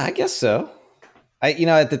 I guess so.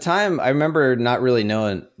 At the time, I remember not really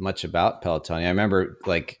knowing much about Pelotonia. I remember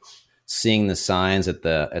like seeing the signs at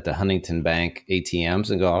the Huntington Bank ATMs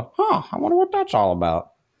and go, I wonder what that's all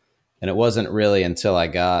about. And it wasn't really until I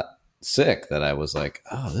got sick that I was like,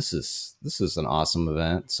 oh, this is an awesome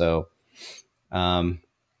event. So,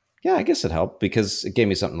 yeah, I guess it helped because it gave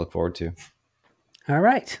me something to look forward to. All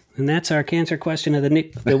right, and that's our cancer question of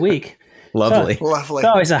the week. Lovely. Lovely. It's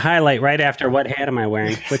always a highlight right after what hat am I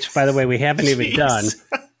wearing, which, by the way, we haven't even done.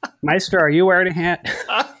 Maestro, are you wearing a hat?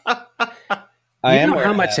 I am know how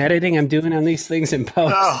wearing much that. editing I'm doing on these things in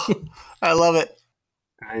post. Oh, I love it.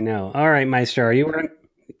 I know. All right, Maestro, are you wearing?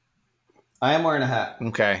 I am wearing a hat.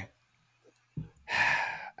 Okay.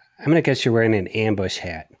 I'm going to guess you're wearing an ambush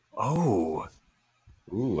hat. Oh,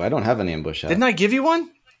 Ooh, I don't have an ambush hat. didn't I give you one?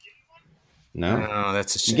 No. Oh,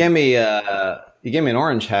 that's a You shame. gave me an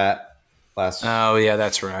orange hat last. Oh, yeah,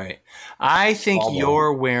 that's right. I think Ball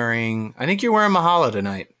you're wearing Mahalo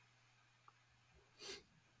tonight.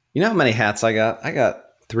 You know how many hats I got? I got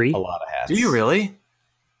 3? a lot of hats. Do you really?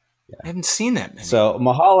 I haven't seen that many. So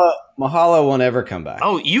Mahalo won't ever come back.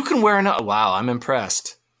 Oh, you can wear another. Wow, I'm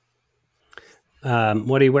impressed.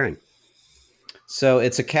 What are you wearing? So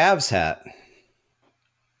it's a Cavs hat,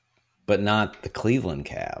 but not the Cleveland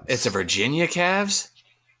Cavs. It's a Virginia Cavs.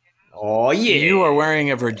 Oh yeah. You are wearing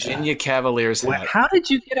a Virginia Cavaliers hat. How did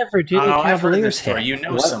you get a Virginia Oh, I've heard of Cavaliers this story. hat? You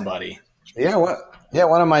know What? somebody. Yeah. What? Yeah.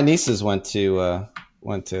 One of my nieces went to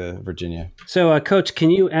Virginia. So, Coach, can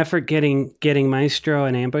you effort getting Maestro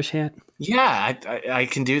an ambush hat Yeah, I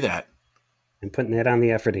can do that. and putting that on the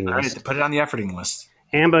efforting All right, list? put it on the efforting list.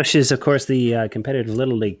 Ambush is, of course, the competitive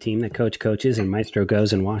little league team that Coach coaches, and Maestro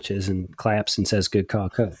goes and watches and claps and says, "Good call,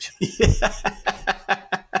 Coach."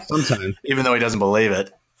 Sometimes. Even though he doesn't believe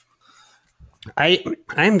it.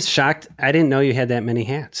 I'm shocked. I didn't know you had that many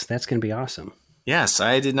hats. That's going to be awesome. Yes,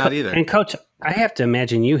 I did not either. And Coach, I have to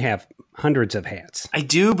imagine you have hundreds of hats. I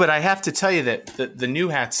do, but I have to tell you that the new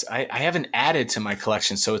hats, I haven't added to my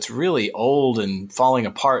collection, so it's really old and falling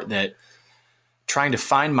apart that trying to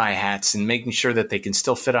find my hats and making sure that they can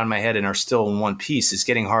still fit on my head and are still in one piece is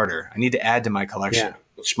getting harder. I need to add to my collection, Yeah.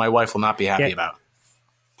 which my wife will not be happy Yeah. about.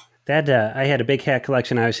 That I had a big hat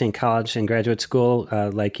collection, obviously in college and graduate school,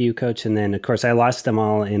 like you, Coach. And then, of course, I lost them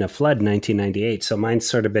all in a flood in 1998. So mine's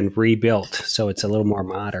sort of been rebuilt, so it's a little more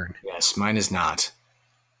modern. Yes, mine is not.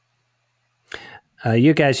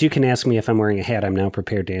 You guys, you can ask me if I'm wearing a hat. I'm now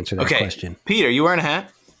prepared to answer that Okay, question. Peter, you wearing a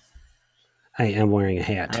hat? I am wearing a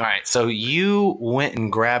hat. All right, so you went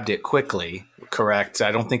and grabbed it quickly, correct?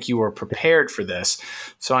 I don't think you were prepared for this.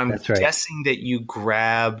 So I'm That's right. guessing that you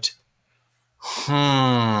grabbed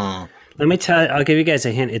Oh, Let me tell you, I'll give you guys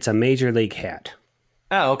a hint. It's a major league hat.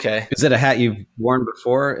 okay. Is it a hat you've worn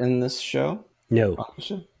before in this show? No.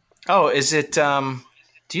 Oh, is it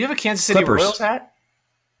do you have a Kansas City Clippers. Royals hat?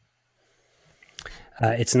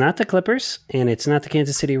 It's not the Clippers, and it's not the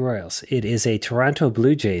Kansas City Royals. It is a Toronto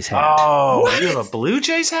Blue Jays hat. Oh, you have a Blue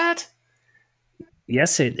Jays hat?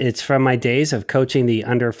 Yes, it's from my days of coaching the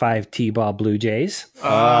under 5 T-ball Blue Jays. Oh,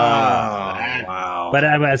 wow. But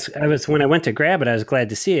I was when I went to grab it, I was glad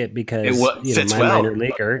to see it because fits my well. minor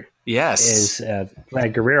leaguer Yes. is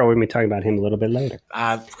Vlad Guerrero. We'll be talking about him a little bit later.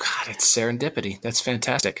 God, it's serendipity. That's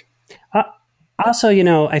fantastic. Also,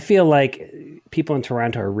 I feel like people in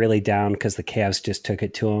Toronto are really down because the Cavs just took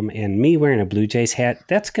it to them, and me wearing a Blue Jays hat,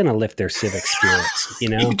 that's going to lift their civic spirits, you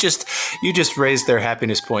know? You just raised their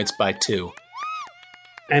happiness points by 2.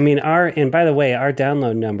 I mean, and by the way, our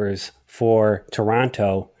download numbers for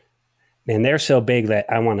Toronto, and they're so big that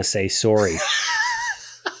I want to say sorry.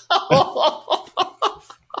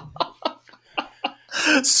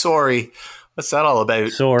 Sorry. What's that all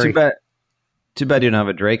about? Sorry. Too bad you don't have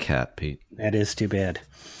a Drake hat, Pete. That is too bad.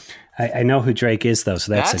 I know who Drake is, though,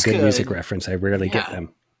 so that's a good music reference. I rarely get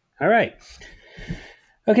them. All right.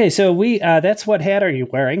 Okay, so that's what hat are you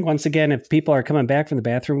wearing? Once again, if people are coming back from the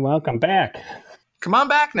bathroom, welcome back. Come on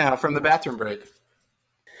back now from the bathroom break.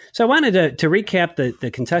 So I wanted to recap the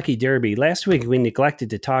Kentucky Derby. Last week we neglected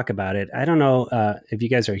to talk about it. I don't know if you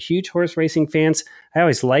guys are huge horse racing fans. I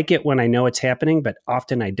always like it when I know it's happening, but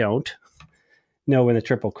often I don't know when the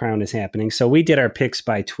Triple Crown is happening. So we did our picks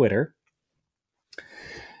by Twitter.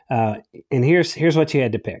 And here's what you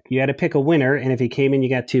had to pick. You had to pick a winner, and if he came in, you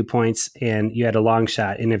got 2 points, and you had a long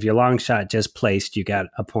shot. And if your long shot just placed, you got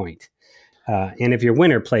a point. And if your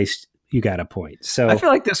winner placed, you got a point. So I feel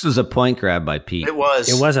like this was a point grab by Pete. It was.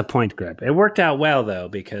 It was a point grab. It worked out well, though,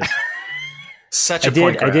 because Such a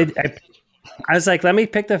point grab. I was like, let me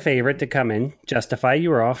pick the favorite to come in, justify. You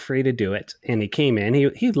were all free to do it. And he came in.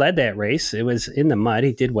 He led that race. It was in the mud.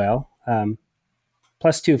 He did well.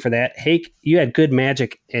 +2 for that. Hake, you had good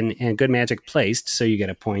magic and good magic placed, so you get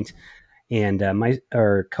a point. And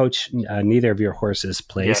coach, neither of your horses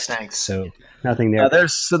placed. Yeah, thanks. So nothing there.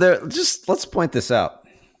 Just let's point this out.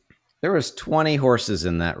 There was 20 horses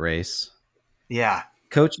in that race. Yeah.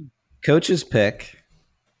 Coach's pick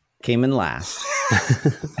came in last.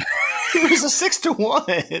 It was a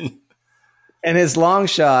 6-1. And his long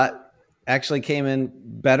shot actually came in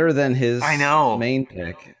better than his main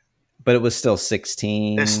pick. But it was still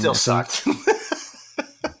 16. It still sucked.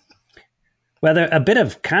 Well, a bit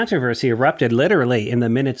of controversy erupted literally in the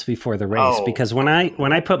minutes before the race because when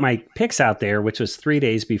I put my picks out there, which was 3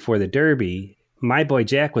 days before the Derby, my boy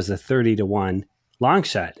Jack was a 30-1 long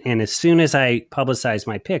shot. And as soon as I publicized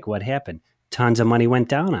my pick, what happened? Tons of money went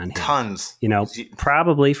down on him. Tons. You know,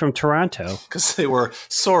 probably from Toronto. Because they were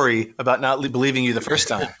sorry about not believing you the first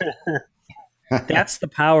time. That's the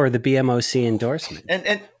power of the BMOC endorsement.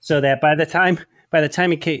 And so that by the time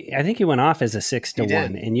he came, I think he went off as a 6-1,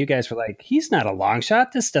 and you guys were like, "He's not a long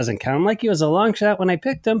shot. This doesn't count." I'm like, he was a long shot when I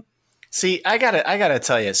picked him. See, I gotta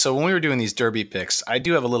tell you. So when we were doing these Derby picks, I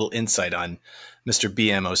do have a little insight on Mr.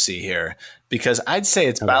 BMOC here because I'd say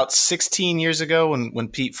it's about 16 years ago when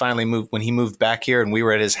Pete finally moved back here, and we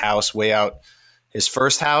were at his house, way out his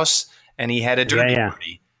first house, and he had a Derby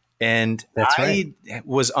party, and I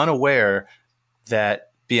was unaware that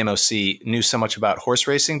BMOC knew so much about horse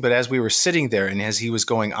racing, but as we were sitting there and as he was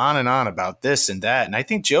going on and on about this and that, and I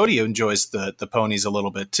think Jody enjoys the ponies a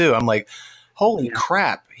little bit too. I'm like, holy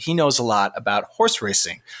crap, he knows a lot about horse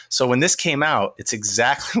racing. So when this came out, it's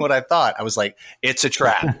exactly what I thought. I was like, it's a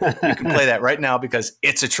trap. You can play that right now because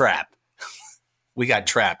it's a trap. We got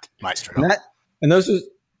trapped, Maestro. And those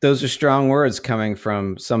are strong words coming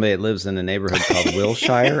from somebody that lives in a neighborhood called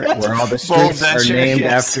Wilshire, where all the streets are named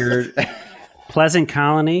after... Pleasant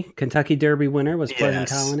Colony, Kentucky Derby winner was Pleasant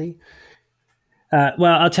Colony.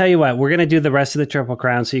 Well, I'll tell you what, we're going to do the rest of the Triple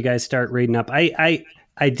Crown, so you guys start reading up.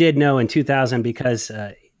 I did know in 2000 because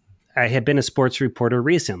I had been a sports reporter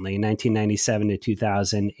recently, 1997 to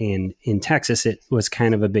 2000, and in Texas it was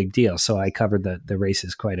kind of a big deal, so I covered the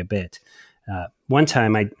races quite a bit. One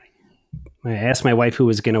time I asked my wife who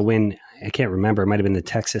was going to win, I can't remember, it might have been the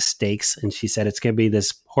Texas Stakes, and she said it's going to be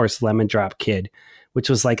this horse Lemon Drop Kid, which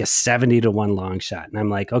was like a 70-1 long shot. And I'm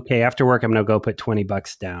like, okay, after work, I'm going to go put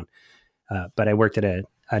 $20 down. But I worked at a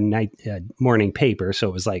morning paper, so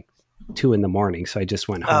it was like 2 a.m. So I just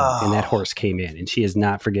went home, and that horse came in, and she has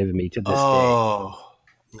not forgiven me to this day.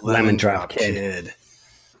 Lemon Drop Kid.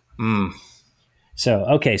 So,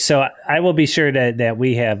 okay, so I will be sure that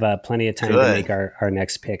we have plenty of time to make our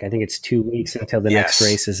next pick. I think it's 2 weeks until the next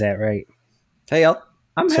race. Is that right? Hey,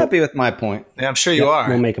 I'm happy with my point. Yeah, I'm sure you are.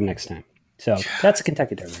 We'll make them next time. So that's a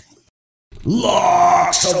Kentucky Derby.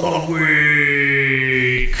 Locks of the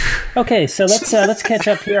week. Okay, so let's catch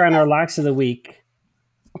up here on our locks of the week.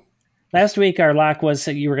 Last week, our lock was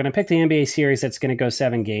you were going to pick the NBA series that's going to go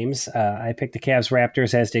 7 games. I picked the Cavs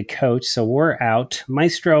Raptors, as did Coach, so we're out.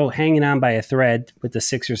 Maestro hanging on by a thread with the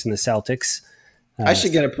Sixers and the Celtics. I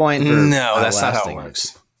should get a point for no, that's not how it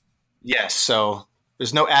works. Yes, so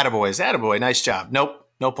there's no attaboys. Attaboy, nice job. Nope,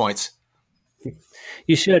 no points.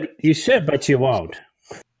 You should, but you won't.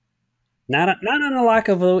 Not on a lock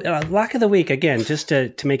of the week again. Just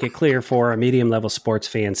to make it clear for our medium level sports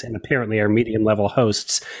fans and apparently our medium level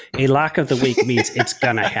hosts, a lock of the week means it's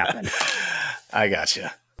gonna happen. I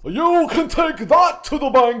gotcha. You can take that to the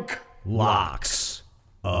bank. Locks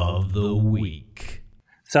of the week.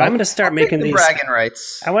 So I'm going to start making these bragging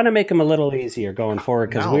rights. I want to make them a little easier going forward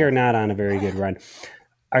because we are not on a very good run.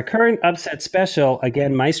 Our current upset special,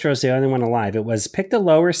 again, Maestro's the only one alive. It was pick the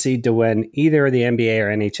lower seed to win either the NBA or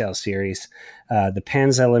NHL series. The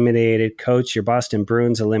Pens eliminated. Coach, your Boston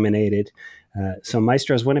Bruins eliminated. So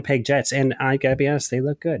Maestro's Winnipeg Jets. And I got to be honest, they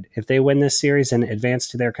look good. If they win this series and advance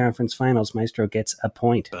to their conference finals, Maestro gets a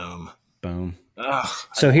point. Boom. Ugh,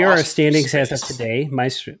 So here are our standings as of today.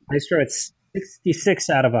 Maestro at 66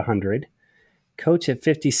 out of 100. Coach at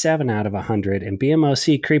 57 out of 100. And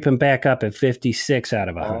BMOC creeping back up at 56 out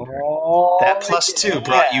of 100. that +2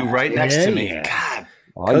 brought you right next to me. Yeah.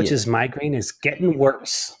 God, Coach's migraine is getting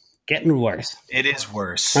worse. it is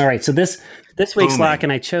worse. All right, so this week's Booming. lock,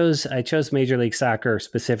 and I chose Major League Soccer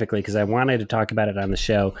specifically because I wanted to talk about it on the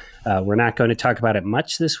show. We're not going to talk about it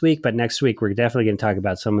much this week, but next week we're definitely going to talk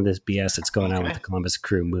about some of this BS that's going on with the Columbus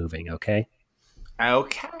Crew moving. Okay.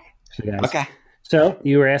 Okay. So guys, Okay. So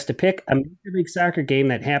you were asked to pick a Major League Soccer game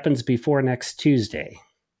that happens before next Tuesday.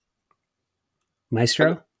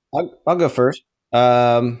 Maestro? I'll go first.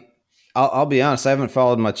 I'll be honest. I haven't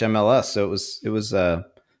followed much MLS, so it was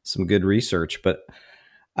some good research. But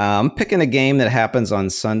I'm picking a game that happens on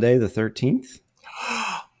Sunday, the 13th.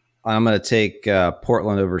 I'm going to take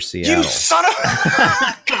Portland over Seattle. You son of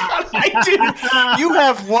God, I did. You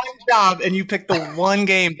have one job, and you picked the one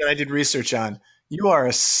game that I did research on. You are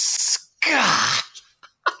a God.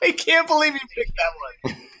 I can't believe you picked that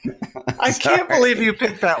one. I can't believe you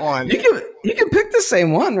picked that one. You can pick the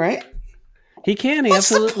same one, right? He can. He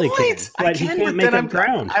What's absolutely the can. point? But he can't make up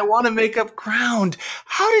ground. I want to make up ground.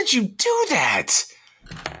 How did you do that?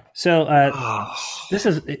 So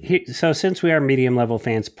so since we are medium level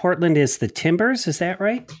fans, Portland is the Timbers. Is that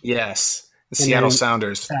right? Yes, the And Seattle then-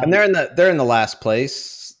 Sounders. And they're in the last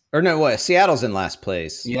place. Or no, what? Seattle's in last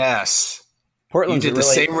place. Yes, you Portland's did the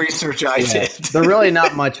really- same research I Yeah. did. They're really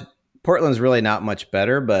not much. Portland's really not much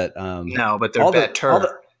better, but No, but they're all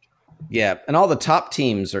better. yeah, and all the top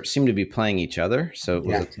teams seem to be playing each other, so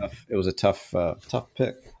it was a tough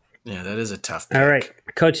pick. Yeah, that is a tough pick. All right,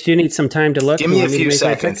 Coach. Do you need some time to look? Give me You a want to few make my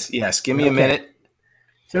seconds. picks? Yes, give me a Okay. minute.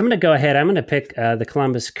 So I'm going to go ahead. I'm going to pick the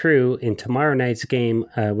Columbus Crew in tomorrow night's game,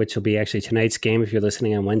 which will be actually tonight's game if you're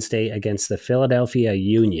listening on Wednesday, against the Philadelphia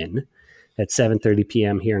Union at 7:30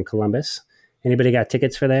 p.m. here in Columbus. Anybody got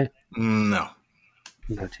tickets for that? No,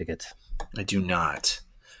 No tickets. I do not.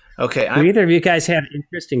 Okay, Do either of you guys have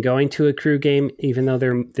interest in going to a Crew game, even though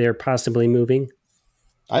they're possibly moving?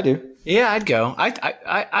 I do. yeah, I'd go.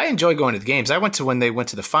 I enjoy going to the games. I went to when they went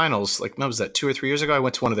to the finals. Like, what was that, 2 or 3 years ago? I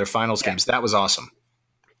went to one of their finals games. That was awesome.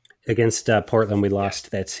 Against Portland, we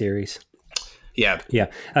lost that series. Yeah, Yeah,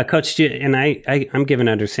 Coach, I'm given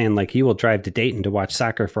to understand like you will drive to Dayton to watch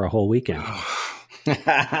soccer for a whole weekend.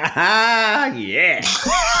 Yeah.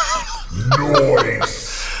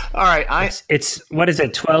 all right. It's what is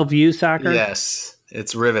it? 12U soccer? Yes,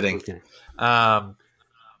 it's riveting. Okay. All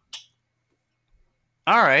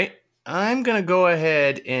right, I'm gonna go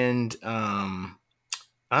ahead and I'm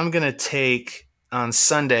gonna take on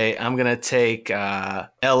Sunday. I'm gonna take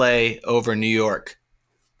LA over New York.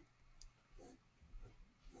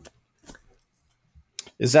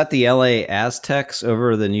 Is that the LA Aztecs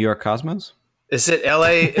over the New York Cosmos? Is it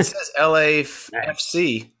LA? It says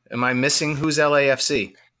LAFC. Am I missing who's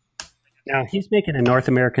LAFC? Now he's making a North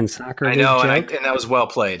American soccer. I league know, joke. and that was well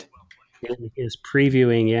played. He is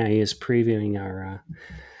previewing. Yeah, he is previewing our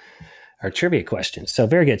trivia questions. So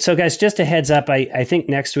very good. So guys, just a heads up. I think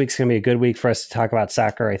next week's going to be a good week for us to talk about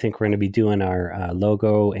soccer. I think we're going to be doing our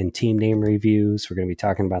logo and team name reviews. We're going to be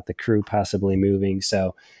talking about the Crew possibly moving.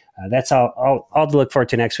 So that's all to look forward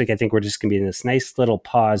to next week. I think we're just going to be in this nice little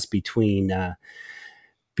pause between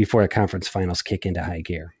before the conference finals kick into high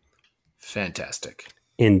gear Fantastic.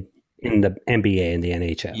 in the NBA and the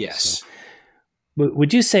NHL. Yes. So,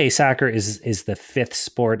 would you say soccer is the fifth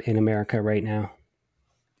sport in America right now?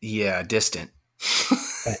 Yeah, distant.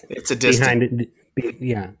 It's a distant.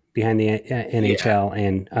 Behind the NHL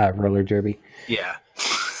and roller derby. Yeah.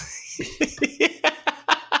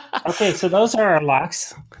 Okay, so those are our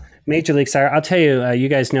locks. Major League Soccer. I'll tell you, you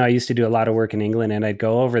guys know I used to do a lot of work in England, and I'd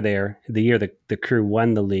go over there the year the Crew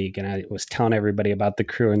won the league, and I was telling everybody about the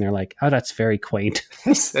Crew, and they're like, "Oh, that's very quaint."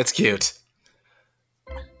 That's cute.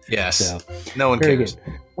 Yes. So, No one very cares.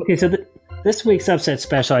 good. Okay, so this week's upset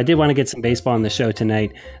special, I did want to get some baseball on the show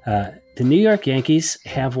tonight. The New York Yankees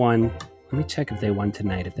have won Let me check if they won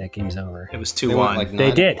tonight, if that game's over. It was They 2-1. went like They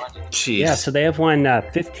 9. did. Jeez. Yeah, so they have won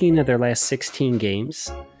 15 of their last 16 games,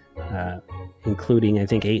 including, I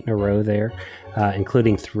think, 8 in a row there,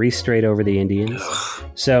 including 3 straight over the Indians.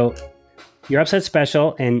 So your upset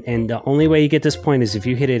special, and the only way you get this point is if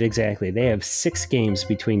you hit it exactly. They have 6 games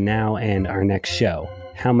between now and our next show.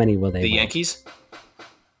 How many will they The win? Yankees?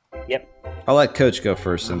 Yep. I'll let Coach go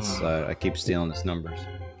first since I keep stealing his numbers.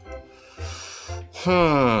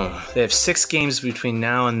 They have 6 games between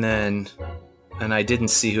now and then, and I didn't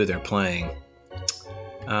see who they're playing.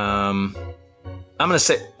 I'm going to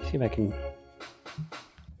say... See if I can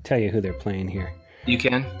tell you who they're playing here. You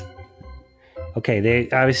can? Okay, they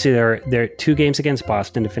obviously they're 2 games against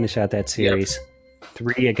Boston to finish out that series,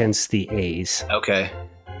 3 against the A's, Okay.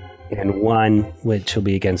 and 1 which will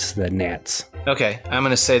be against the Nats. Okay, I'm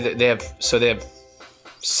going to say that they have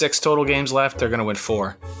 6 total games left. They're going to win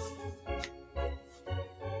 4.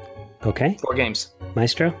 Okay, 4 games.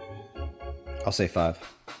 Maestro? I'll say 5.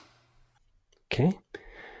 Okay.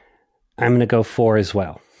 I'm going to go 4 as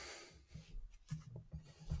well.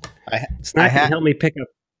 It's not going to help me pick up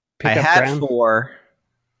I had ground. 4,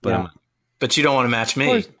 but Yeah. But you don't want to match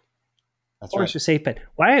me. that's Or right. just 8, but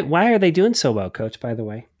why are they doing so well, Coach, by the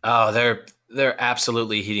way? Oh, they're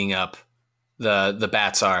absolutely heating up. The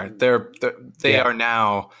bats are. They are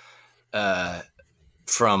now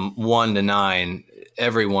from 1 to 9.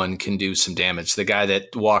 Everyone can do some damage. The guy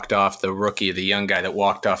that walked off, the rookie, the young guy that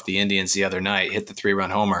walked off the Indians the other night, hit the 3-run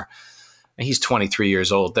homer. And he's 23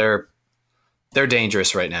 years old. They're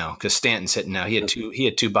dangerous right now because Stanton's hitting now. He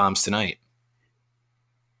had 2 bombs tonight.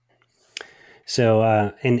 So,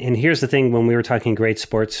 and here's the thing, when we were talking great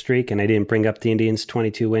sports streak, and I didn't bring up the Indians'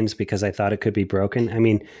 22 wins because I thought it could be broken. I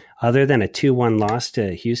mean, other than a 2-1 loss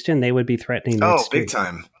to Houston, they would be threatening that streak. Big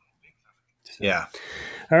time. Yeah.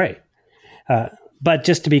 All right. But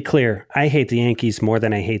just to be clear, I hate the Yankees more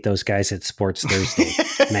than I hate those guys at Sports Thursday.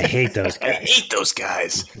 And I hate those I guys. hate those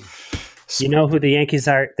guys. You know who the Yankees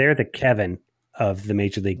are? They're the Kevin of the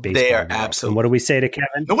Major League Baseball. They are world. absolutely. And what do we say to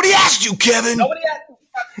Kevin? Nobody asked you, Kevin.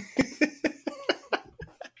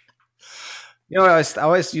 You know what I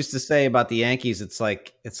always used to say about the Yankees? It's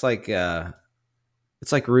like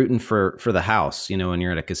rooting for the house. You know, when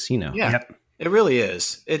you're at a casino. Yeah, Yep. it really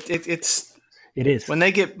is. It is. when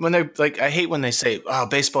they're like, I hate when they say, "Oh,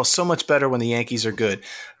 baseball's so much better when the Yankees are good."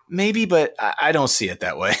 Maybe, but I don't see it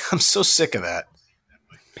that way. I'm so sick of that.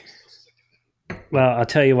 Well, I'll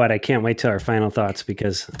tell you what, I can't wait till our final thoughts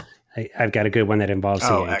because I've got a good one that involves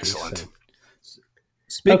the Oh, Yankees. excellent. So.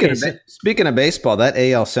 Speaking of baseball, that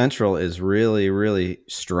AL Central is really, really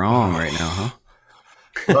strong right now, huh?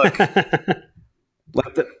 Look,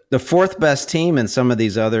 Like the 4th best team in some of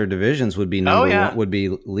these other divisions would be number one, would be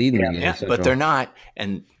leading the AL yeah, Central. but they're not,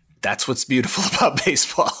 and that's what's beautiful about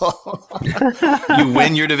baseball. You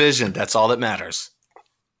win your division. That's all that matters.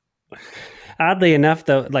 Oddly enough,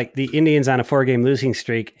 though, like the Indians on a 4-game losing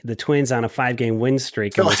streak, the Twins on a 5-game win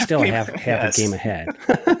streak, and we're still half a game ahead.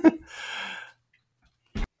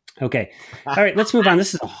 Okay. All right, let's move on.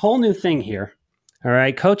 This is a whole new thing here. All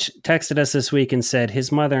right. Coach texted us this week and said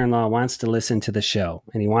his mother-in-law wants to listen to the show,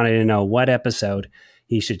 and he wanted to know what episode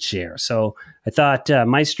he should share. So I thought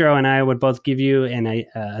Maestro and I would both give you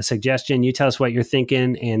a suggestion. You tell us what you're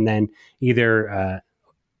thinking, and then either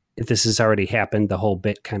if this has already happened, the whole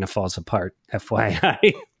bit kind of falls apart.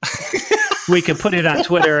 FYI, we could put it on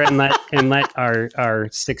Twitter and let our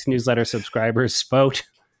 6 newsletter subscribers vote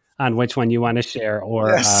on which one you want to share, or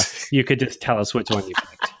Yes. you could just tell us which one you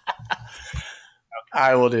picked.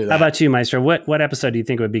 I will do that. How about you, Maestro? What episode do you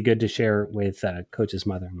think would be good to share with Coach's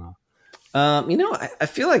mother-in-law? You know, I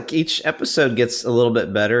feel like each episode gets a little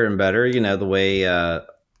bit better and better. You know, the way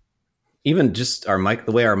even just the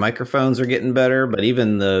way our microphones are getting better, but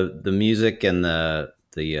even the music and the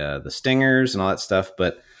stingers and all that stuff.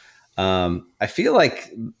 But I feel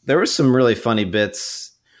like there was some really funny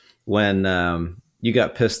bits when you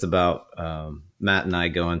got pissed about Matt and I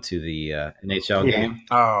going to the NHL game.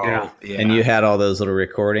 Oh, Yeah. yeah. And you had all those little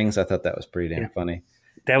recordings. I thought that was pretty damn funny.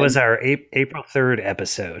 That was our April 3rd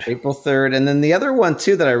episode. April 3rd. And then the other one,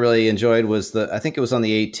 too, that I really enjoyed was I think it was on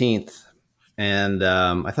the 18th. And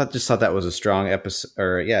I thought that was a strong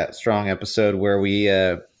episode where we,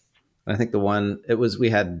 I think we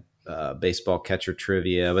had baseball catcher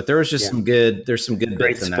trivia, but there was just some good Great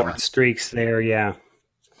bits in that one. sports streaks there, yeah.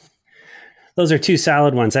 Those are 2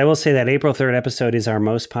 solid ones. I will say that April 3rd episode is our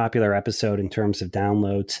most popular episode in terms of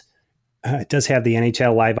downloads. It does have the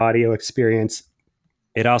NHL live audio experience.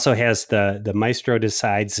 It also has the Maestro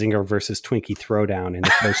Decides Zinger versus Twinkie throwdown, and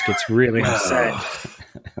the coach gets really upset.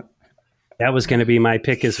 That was going to be my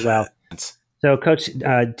pick as well. So, Coach,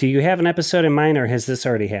 do you have an episode in mind, or has this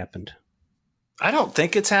already happened? I don't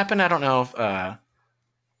think it's happened. I don't know.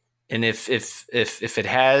 And if it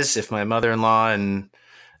has, if my mother-in-law and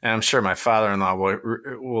I'm sure my father-in-law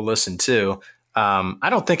will listen too. I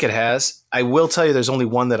don't think it has. I will tell you, there's only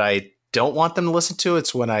one that I don't want them to listen to.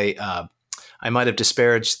 It's when I might have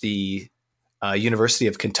disparaged the University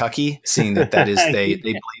of Kentucky, seeing that is they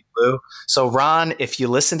bleed blue. So Ron, if you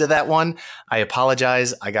listen to that one, I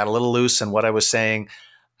apologize. I got a little loose on what I was saying.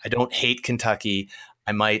 I don't hate Kentucky.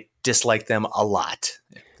 I might dislike them a lot.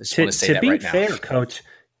 I just want to say that right now. To be fair, Coach,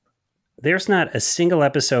 there's not a single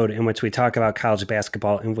episode in which we talk about college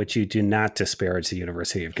basketball in which you do not disparage the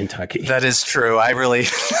University of Kentucky. That is true. I really,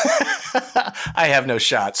 I have no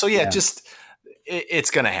shot. So yeah. Just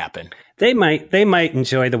it's going to happen. They might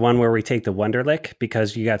enjoy the one where we take the Wonderlick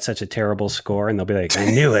because you got such a terrible score, and they'll be like, "I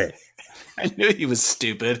knew it. I knew he was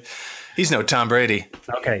stupid. He's no Tom Brady."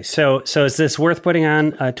 Okay, so is this worth putting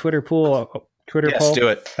on a Twitter poll? Yes, do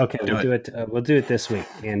it. Okay, we'll do it. We'll do it this week.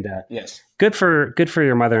 And yes, good for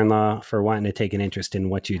your mother-in-law for wanting to take an interest in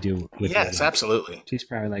what you do. Yes, absolutely. She's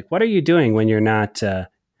probably like, "What are you doing when you're not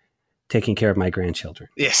taking care of my grandchildren?"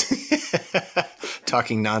 Yes,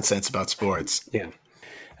 talking nonsense about sports. Yeah.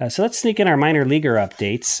 So let's sneak in our minor leaguer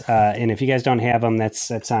updates. And if you guys don't have them,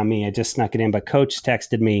 that's on me. I just snuck it in. But Coach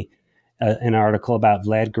texted me an article about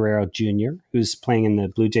Vlad Guerrero Jr., who's playing in the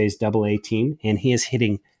Blue Jays AA team, and he is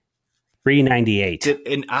hitting 398.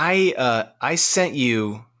 And I sent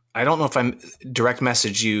you, I don't know if I direct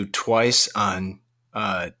messaged you twice on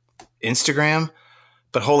Instagram,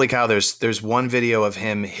 but holy cow, there's one video of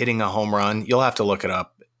him hitting a home run. You'll have to look it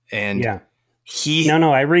up. And yeah.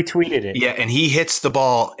 I retweeted it. Yeah, and he hits the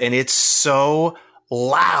ball, and it's so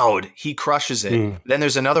loud. He crushes it. Then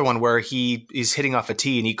there's another one where he's hitting off a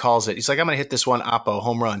tee, and he calls it. He's like, "I'm going to hit this one, Oppo,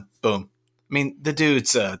 home run." Boom. I mean, the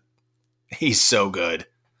dude's he's so good.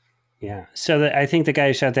 Yeah. So I think the guy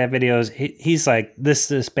who shot that video, he's like,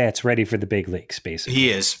 this bat's ready for the big leagues, basically.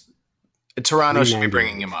 He is. Toronto should be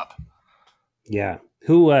bringing him up. Yeah.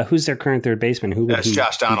 Who's their current third baseman? That's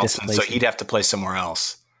Josh Donaldson, so he'd have to play somewhere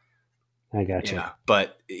else. I got you. Yeah,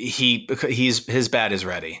 but his bat is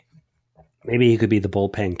ready. Maybe he could be the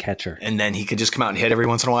bullpen catcher, and then he could just come out and hit every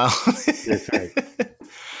once in a while. That's right.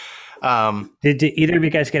 Did either of you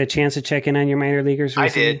guys get a chance to check in on your minor leaguers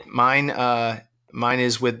recently? I did. Mine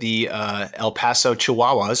is with the El Paso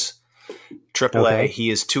Chihuahuas, AAA. Okay.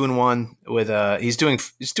 He is 2-1 with he's doing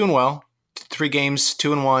well. 3 games,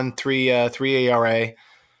 2-1, 3 ERA,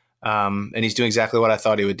 and he's doing exactly what I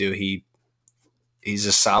thought he would do. He's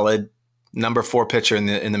a solid number 4 pitcher in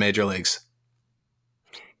the major leagues.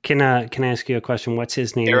 Can I ask you a question? What's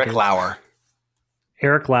his name? Eric Lauer.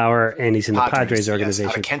 Eric Lauer, and he's in the Padres organization.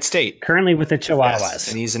 Yes, out of Kent State. Currently with the Chihuahuas. Yes,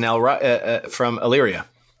 and he's in from Elyria.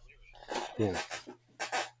 Yeah.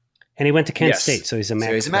 And he went to Kent State, so he's a MAC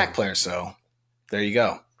player. He's a MAC player, so there you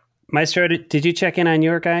go. Maestro, did you check in on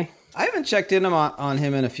your guy? I haven't checked in on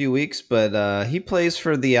him in a few weeks, but he plays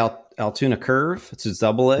for the Altoona Curve. It's his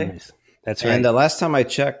AA. Nice. That's right. And last time I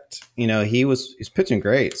checked, he's pitching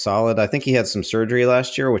great, solid. I think he had some surgery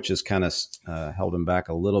last year, which has kind of held him back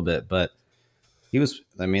a little bit. But he was.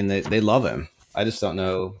 I mean, they love him. I just don't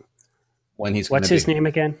know when he's. What's his name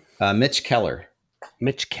again? Mitch Keller.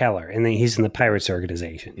 Mitch Keller, and then he's in the Pirates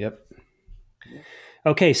organization. Yep.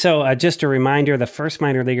 Okay, so just a reminder, the first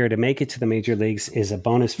minor leaguer to make it to the major leagues is a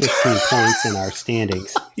bonus 15 points in our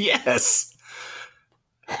standings. Yes.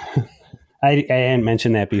 I hadn't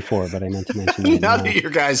mentioned that before, but I meant to mention that now that your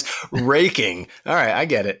guys raking. All right, I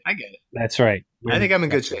get it. That's right. I think I'm in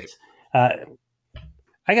good shape.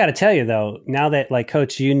 I got to tell you, though, now that,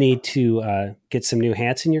 Coach, you need to get some new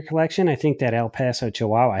hats in your collection, I think that El Paso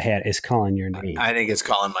Chihuahua hat is calling your name. I think it's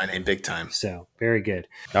calling my name big time. So, very good.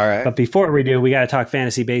 All right. But before we do, we got to talk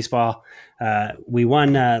fantasy baseball. We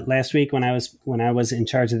won last week when I was in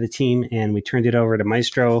charge of the team, and we turned it over to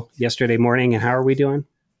Maestro yesterday morning. And how are we doing?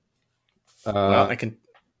 Well, do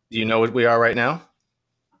you know what we are right now?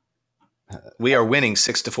 We are winning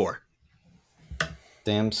 6-4.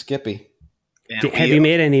 Damn Skippy. Have you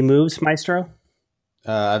made any moves, Maestro?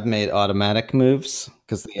 I've made automatic moves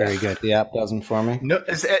because very good. The app does them for me. No,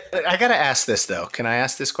 I got to ask this, though. Can I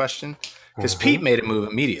ask this question? Because Pete made a move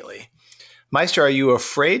immediately. Maestro, are you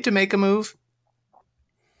afraid to make a move?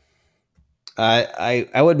 I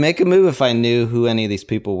would make a move if I knew who any of these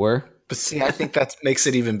people were. But see, I think that makes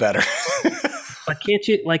it even better.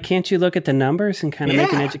 But can't you look at the numbers and kind of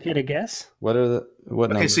make an educated guess? What Okay,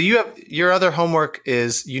 numbers? so you have your other homework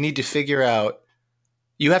is you need to figure out.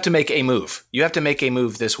 You have to make a move. You have to make a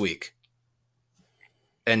move this week,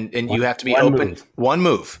 and you have to be open. One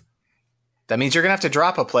move That means you're going to have to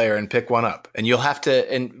drop a player and pick one up, and you'll have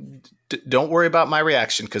to. And don't worry about my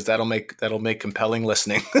reaction because that'll make compelling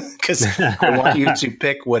listening. Because I want you to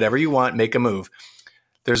pick whatever you want, make a move.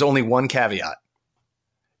 There's only one caveat: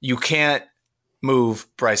 you can't move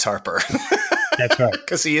Bryce Harper. That's right,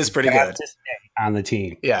 because he is pretty You have good to stay on the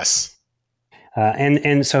team. Yes,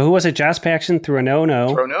 and so who was it? Josh Paxton threw a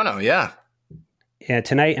no-no. Throw no. Yeah,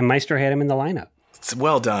 tonight, and Maestro had him in the lineup. it's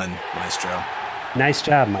well done, Maestro. Nice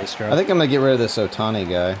job, Maestro. I think I'm gonna get rid of this Otani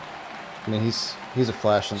guy. I mean, he's a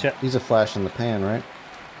flash in the pan, right?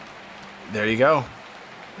 There you go.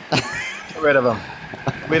 Get rid of him.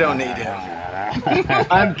 We don't need him.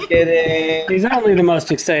 I'm kidding. He's not only the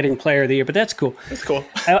most exciting player of the year, but that's cool. That's cool.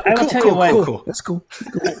 I will tell you what. Cool. That's cool.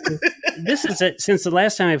 This is it. Since the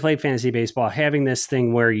last time I played fantasy baseball, having this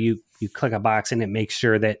thing where you click a box and it makes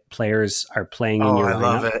sure that players are playing in your lineup. I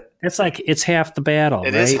love it. It's like it's half the battle.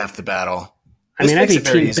 It right? is half the battle. I mean, I'd makes be it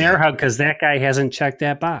very Team easy. Bear Hug because that guy hasn't checked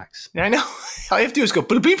that box. I know. All you have to do is go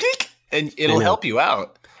bleep, bleep, bleep, and it'll help you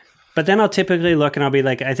out. But then I'll typically look and I'll be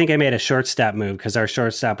like, I think I made a shortstop move because our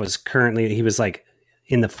shortstop was he was like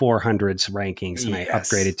in the 400s rankings, and I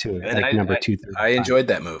upgraded to it, And like number 2. I enjoyed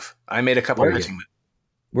that move. I made a couple of pitching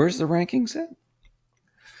Where's the rankings at?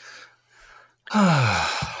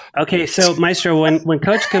 Okay, so Maestro, when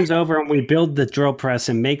Coach comes over and we build the drill press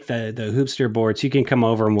and make the hoopster boards, you can come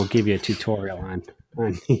over and we'll give you a tutorial on.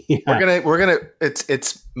 Yeah. We're gonna.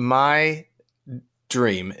 It's my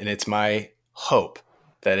dream and it's my hope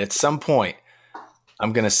that at some point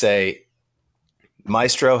I'm gonna say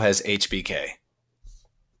Maestro has HBK.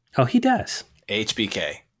 Oh, he does.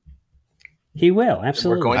 HBK. He will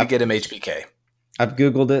absolutely. We're going to get him HBK. I've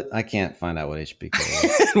Googled it. I can't find out what HBK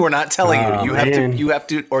is. We're not telling Oh, you. man. You have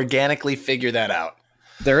to organically figure that out.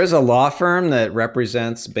 There is a law firm that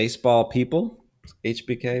represents baseball people,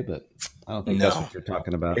 HBK, but I don't think that's what you're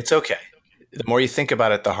talking about. It's okay. The more you think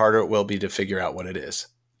about it, the harder it will be to figure out what it is.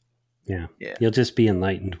 Yeah. Yeah. You'll just be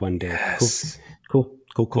enlightened one day. Yes. Cool.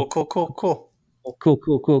 Cool.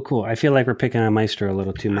 I feel like we're picking on Maestro a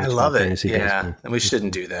little too much. I love for it. fantasy Yeah, baseball. and we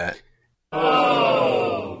shouldn't do that.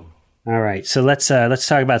 All right, so let's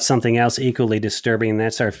talk about something else equally disturbing, and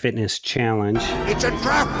that's our fitness challenge. It's a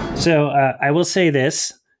trap. So I will say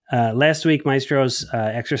this: last week, Maestro's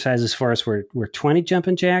exercises for us were 20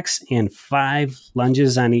 jumping jacks and 5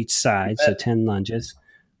 lunges on each side, so 10 lunges.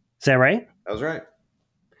 Is that right? That was right.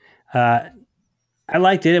 I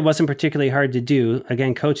liked it. It wasn't particularly hard to do.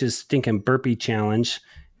 Again, Coach's stinking burpee challenge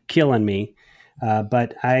killing me.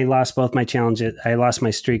 But I lost both my challenges. I lost my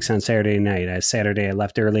streaks on Saturday night. Saturday, I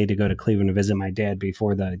left early to go to Cleveland to visit my dad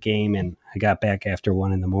before the game, and I got back after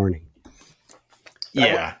 1 a.m.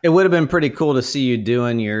 Yeah. It would have been pretty cool to see you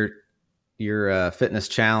doing your fitness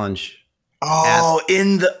challenge. Oh,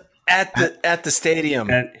 at the stadium.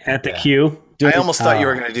 At the queue. I almost thought you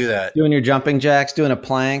were going to do that. Doing your jumping jacks, doing a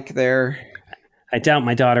plank there. I doubt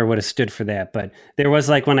my daughter would have stood for that, but there was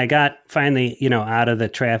like when I got finally, out of the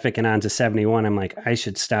traffic and onto 71, I'm like, I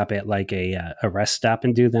should stop at like a rest stop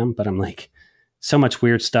and do them. But I'm like, so much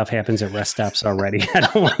weird stuff happens at rest stops already. I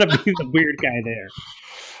don't want to be the weird guy there.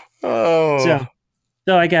 Oh,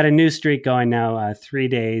 So I got a new streak going now. 3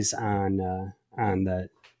 days on the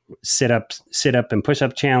sit up and push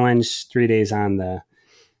up challenge. 3 days on the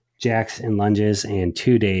jacks and lunges, and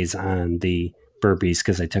 2 days on the burpees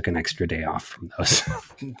because I took an extra day off from those.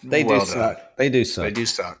 They Well do done. suck. They do suck. They do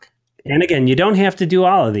suck. And again, you don't have to do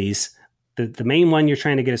all of these. The main one you're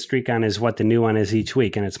trying to get a streak on is what the new one is each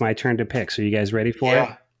week, and it's my turn to pick. So you guys ready for it?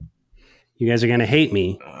 You guys are going to hate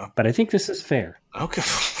me, but I think this is fair. Okay.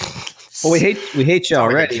 Well, we hate you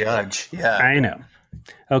already. Judge. Yeah. I know.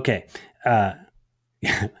 Okay.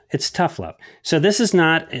 It's tough love. So this is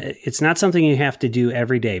it's not something you have to do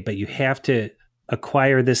every day, but you have to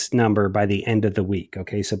acquire this number by the end of the week.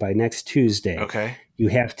 Okay. So by next Tuesday, Okay. you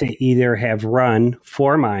have to either have run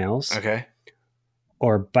 4 miles Okay.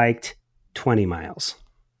 or biked 20 miles.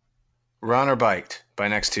 Run or biked by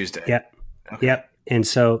next Tuesday. Yep. Okay. Yep. And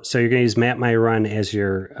so you're going to use Map My Run as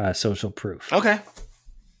your social proof. Okay.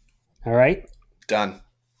 All right. Done.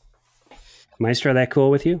 Maestro, that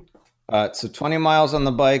cool with you? So 20 miles on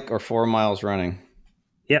the bike or 4 miles running.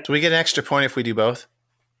 Yep. Do we get an extra point if we do both?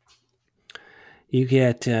 You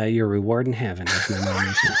get your reward in heaven. As my mom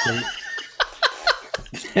used to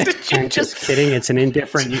say. I'm just kidding. It's an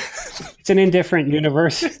indifferent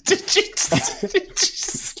universe. Did you?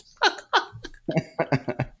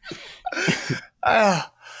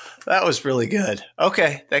 That was really good.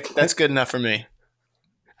 Okay, that's good enough for me.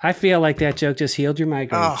 I feel like that joke just healed your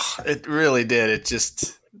migraine. Oh, it really did. It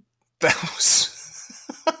just that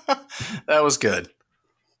was good.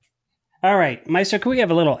 All right, Meister, can we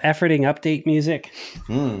have a little efforting update music?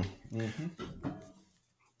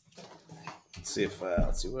 Let's see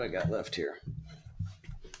what I got left here.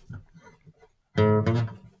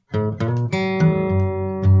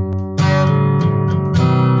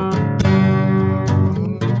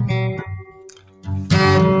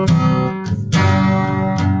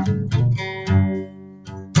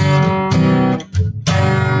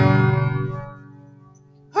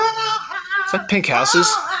 Is that Pink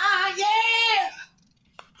Houses?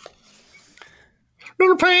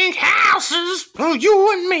 Little pink houses for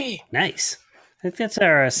you and me. Nice. I think that's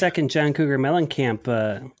our second John Cougar Mellencamp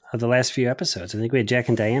of the last few episodes. I think we had Jack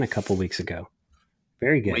and Diane a couple weeks ago.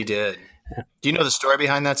 Very good. We did. Do you know the story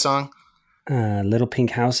behind that song? Little Pink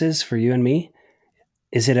Houses for You and Me?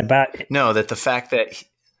 Is it about... No, that the fact that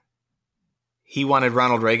he wanted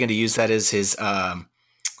Ronald Reagan to use that as his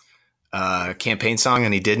campaign song,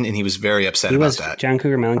 and he didn't, and he was very upset about that. John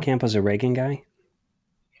Cougar Mellencamp was a Reagan guy?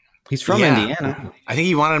 He's from Indiana. I think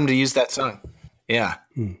he wanted him to use that song. Yeah.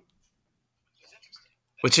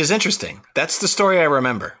 Which is interesting. That's the story I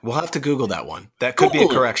remember. We'll have to Google that one. That could be a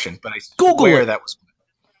correction, but I swear that was...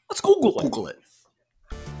 Let's Google it. Google it.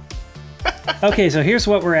 Okay, so here's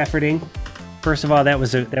what we're efforting. First of all, that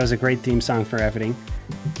was a great theme song for efforting.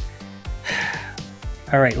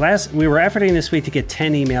 All right, we were efforting this week to get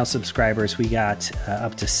 10 email subscribers. We got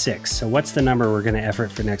up to 6. So what's the number we're going to effort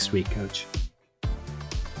for next week, Coach?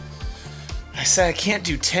 I said I can't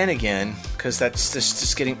do 10 again because that's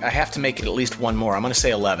just getting... I have to make it at least one more. I'm going to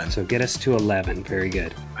say 11. So get us to 11. Very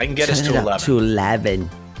good. I can get us to 11. To 11.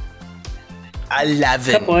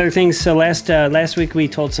 11. A couple other things. So last week we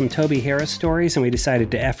told some Toby Harris stories, and we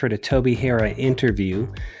decided to effort a Toby Harris interview.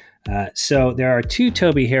 So there are 2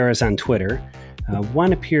 Toby Harris on Twitter.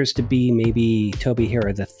 One appears to be maybe Toby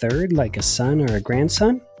Harris III, like a son or a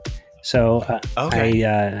grandson. So Okay.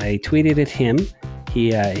 I tweeted at him.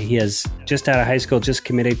 He is just out of high school, just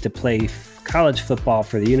committed to play college football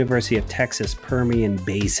for the University of Texas Permian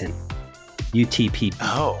Basin, UTP.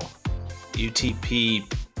 Oh, UTP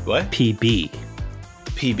what? PB.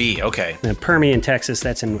 PB, okay. The Permian, Texas,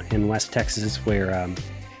 that's in West Texas, where...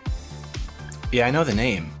 Yeah, I know the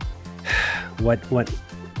name. What's the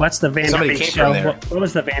Somebody Vanderbeek came show? from there. What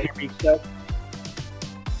was the Vanderbeek show?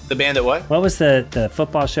 The band that what? What was the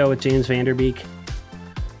football show with James Vanderbeek?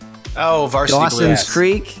 Oh, Varsity Dawson's Blues.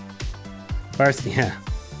 Creek. Varsity, yeah.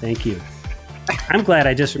 Thank you. I'm glad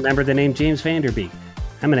I just remembered the name James Vanderbeek.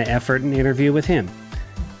 I'm going to effort an interview with him.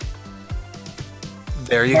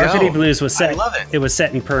 There you Varsity go. Blues was set. I love it. It was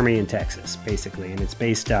set in Permian, Texas, basically, and it's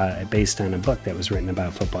based on a book that was written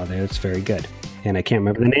about football there. It's very good, and I can't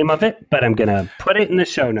remember the name of it, but I'm going to put it in the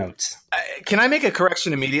show notes. Can I make a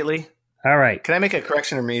correction immediately? All right. Can I make a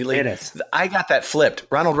correction immediately? It is. I got that flipped.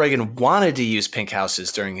 Ronald Reagan wanted to use pink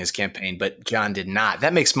houses during his campaign, but John did not.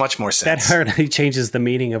 That makes much more That sense. hardly changes the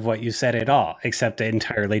meaning of what you said at all, except it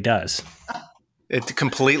entirely does. It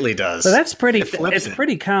completely does. So that's pretty. It flips It's it.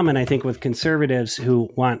 pretty common, I think, with conservatives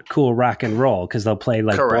who want cool rock and roll because they'll play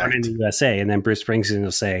like Correct. "Born in the USA," and then Bruce Springsteen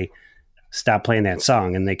will say, "Stop playing that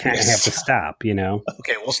song," and they kind of have to stop. You know.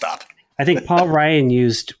 Okay, we'll stop. I think Paul Ryan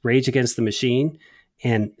used "Rage Against the Machine,"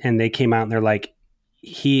 and they came out and they're like,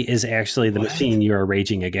 "He is actually the machine you are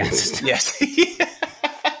raging against." Yes.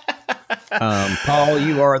 Paul,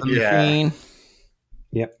 you are the Yeah. machine.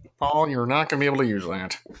 Yep. Paul, you're not going to be able to use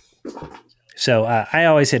that. So I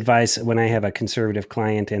always advise when I have a conservative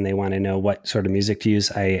client and they want to know what sort of music to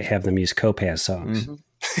use, I have them use Kopaz songs.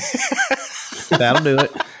 That'll do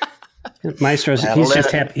it. Maestro's That'll he's let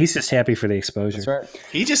just it. happy. He's just happy for the exposure. That's right.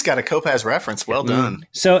 He just got a Kopaz reference. Well done.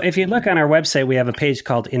 So if you look on our website, we have a page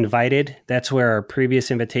called Invited. That's where our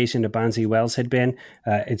previous invitation to Bonzi Wells had been.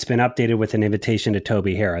 It's been updated with an invitation to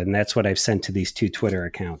Toby Harris, and that's what I've sent to these 2 Twitter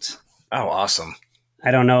accounts. Oh, awesome. I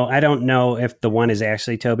don't know if the one is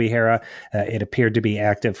actually Toby Harris. It appeared to be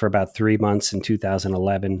active for about 3 months in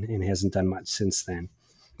 2011 and hasn't done much since then.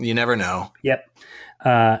 You never know. Yep.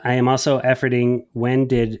 I am also efforting, when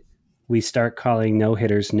did we start calling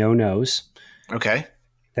no-hitters no-nos? Okay.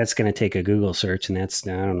 That's going to take a Google search, and I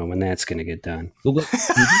don't know when that's going to get done. Google it.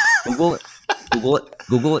 Google it. Google it.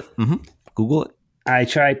 Google it. Google it. I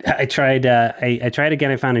tried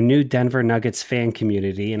again. I found a new Denver Nuggets fan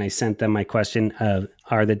community, and I sent them my question of,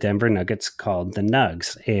 are the Denver Nuggets called the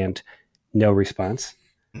Nugs? And no response.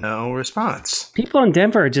 No response. People in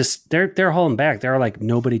Denver are just, they're holding back. They're like,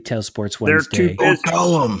 nobody tells Sports Wednesday. Oh,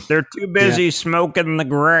 tell him. They're too busy smoking the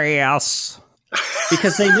grass.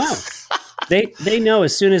 Because they know. They know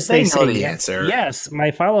as soon as they They know say the yes. answer. Yes.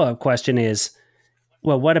 My follow-up question is,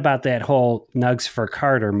 well, what about that whole Nugs for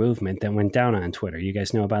Carter movement that went down on Twitter? You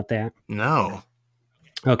guys know about that? No.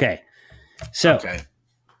 Okay. So, Okay.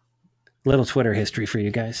 little Twitter history for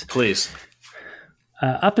you guys. Please.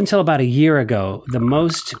 Up until about a year ago, the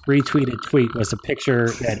most retweeted tweet was a picture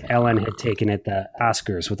that Ellen had taken at the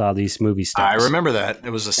Oscars with all these movie stars. I remember that. It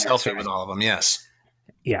was a selfie with all of them, yes.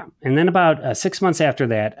 Yeah. And then about 6 months after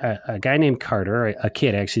that, a guy named Carter, a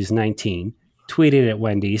kid actually, he's 19, tweeted at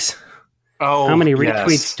Wendy's, Oh, how many yes.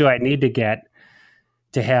 retweets do I need to get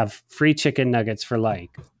to have free chicken nuggets for like?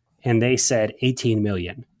 And they said 18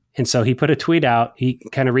 million. And so he put a tweet out. He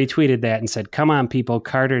kind of retweeted that and said, come on, people,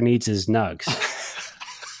 Carter needs his nugs.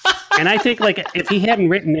 And I think like if he hadn't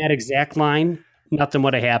written that exact line, nothing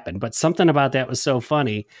would have happened. But something about that was so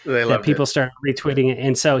funny They that loved people it. started retweeting it.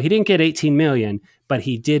 And so he didn't get 18 million, but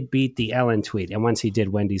he did beat the Ellen tweet. And once he did,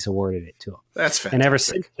 Wendy's awarded it to him. That's fantastic. And ever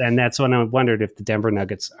since then, that's when I wondered if the Denver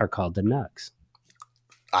Nuggets are called the Nugs.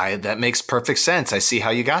 That makes perfect sense. I see how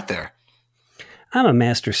you got there. I'm a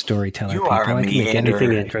master storyteller. You are a I can make anything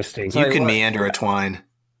meanderer. interesting. You can meander a twine.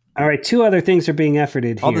 All right, 2 other things are being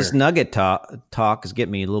efforted here. All this nugget talk is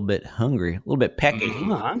getting me a little bit hungry, a little bit pecky. I'm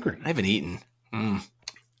hungry. I haven't eaten.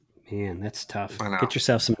 Man, that's tough. I know. Get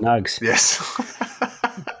yourself some nugs. Yes.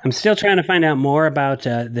 I'm still trying to find out more about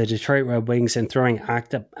the Detroit Red Wings and throwing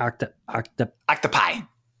Octopi.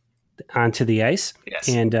 onto the ice. Yes.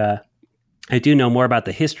 And I do know more about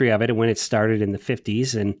the history of it and when it started in the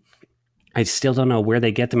 50s. And I still don't know where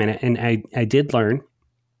they get them. And I did learn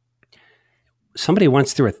somebody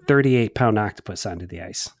once threw a 38-pound octopus onto the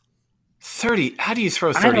ice. 30. How do you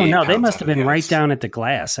throw 38 I don't know. They pounds must have onto been the right ice? down at the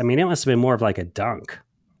glass. I mean, it must have been more of like a dunk.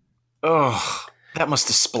 Oh, that must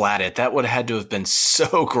have splatted. That would have had to have been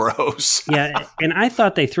so gross. Yeah, and I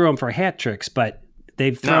thought they threw them for hat tricks, but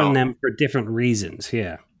they've thrown No. them for different reasons.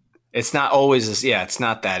 Yeah, It's not always. It's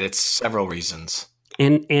not that. It's several reasons.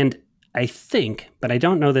 and I think, but I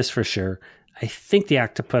don't know this for sure. I think the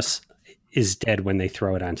octopus is dead when they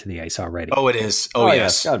throw it onto the ice already. Oh, it is. Oh, yeah,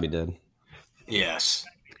 yes. it's gotta be dead. Yes.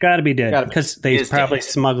 It's got to be dead Gotta be. because they It is probably dead.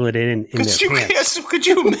 smuggled it in their pants. Could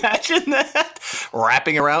you imagine that?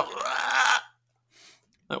 Wrapping around.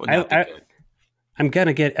 That would not be good. I'm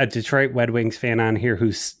gonna get a Detroit Red Wings fan on here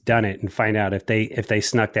who's done it and find out if they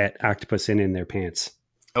snuck that octopus in their pants.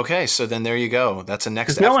 Okay, so then there you go. That's a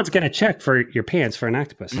next Because no effort. one's gonna check for your pants for an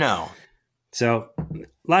octopus. No. So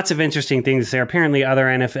lots of interesting things there. Apparently, other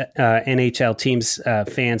NHL teams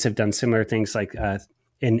fans have done similar things. Like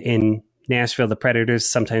in Nashville, the Predators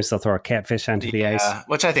sometimes they'll throw a catfish onto the ice.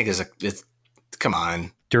 Which I think is come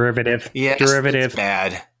on. Derivative. Yeah, Derivative. It's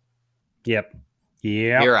bad. Yep.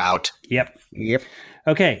 Yep. You're out. Yep. Yep.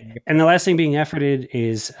 Okay. And the last thing being efforted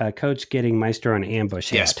is Coach getting Maestro an ambush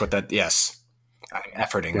hat. Yes, but yes. I'm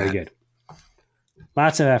efforting Very that. good.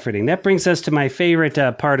 Lots of efforting. That brings us to my favorite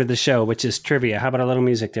part of the show, which is trivia. How about a little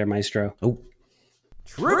music there, Maestro? Oh,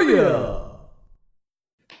 Trivia.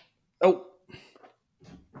 Oh.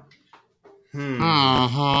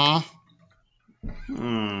 Uh-huh.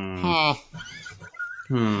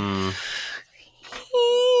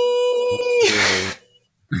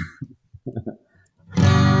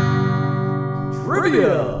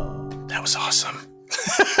 Trivia. That was awesome.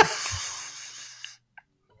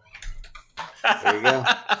 there you go.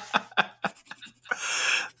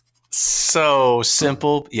 So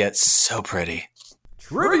simple, yet so pretty.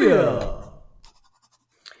 Trivia.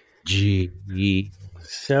 G.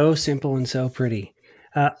 So simple and so pretty.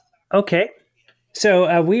 Okay.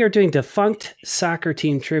 So we are doing defunct soccer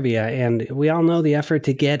team trivia, and we all know the effort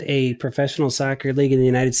to get a professional soccer league in the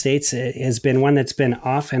United States has been one that's been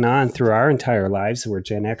off and on through our entire lives. We're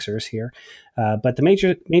Gen Xers here. But the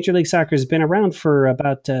Major League Soccer has been around for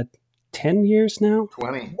about 10 years now.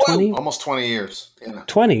 20. 20? Almost 20 years. Yeah.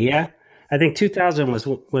 20, yeah. I think 2000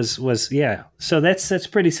 was yeah. So that's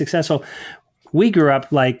pretty successful. We grew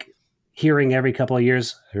up like hearing every couple of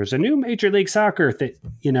years, there's a new Major League Soccer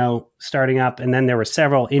starting up, and then there were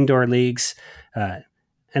several indoor leagues. I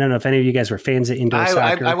don't know if any of you guys were fans of indoor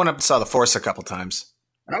soccer. I went up and saw the Force a couple times.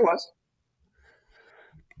 I was.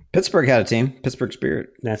 Pittsburgh had a team, Pittsburgh Spirit.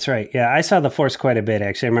 That's right. Yeah, I saw the Force quite a bit,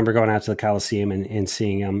 actually. I remember going out to the Coliseum and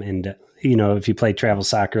seeing them. And, if you played travel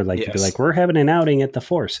soccer, like you'd be like, we're having an outing at the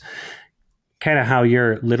Force. Kind of how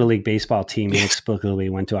your Little League baseball team inexplicably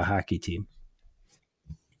went to a hockey team.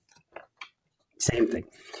 Same thing.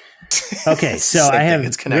 Okay, so Same I thing. have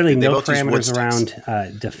It's connected. really They no both use wood parameters sticks.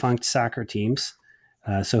 around defunct soccer teams.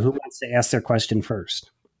 So who wants to ask their question first?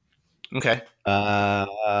 Okay.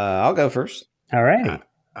 I'll go first. All right.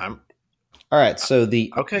 I'm All right. So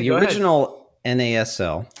the Okay, the go ahead. original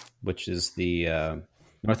NASL, which is the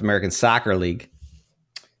North American Soccer League,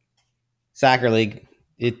 it Soccer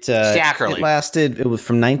it League. lasted. It was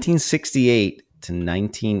from 1968 to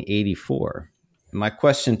 1984. My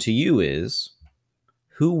question to you is,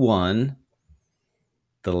 who won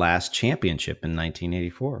the last championship in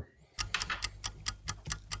 1984?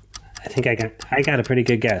 I think I got a pretty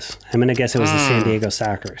good guess. I'm going to guess it was the San Diego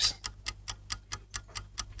Sockers.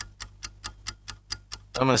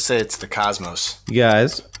 I'm going to say it's the Cosmos. You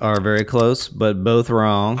guys are very close, but both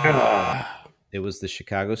wrong. It was the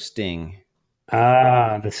Chicago Sting.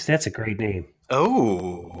 That's a great name.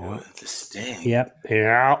 Oh, the Sting. Yep.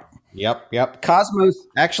 Yeah. Yep. Cosmos.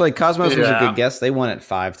 Actually, Cosmos was a good guess. They won it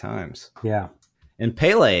 5 times. Yeah. And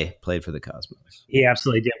Pele played for the Cosmos. He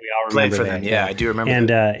absolutely did. We all remember Played for that. them. Yeah, I do remember And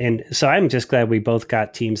that. and so I'm just glad we both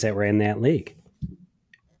got teams that were in that league.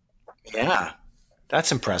 Yeah,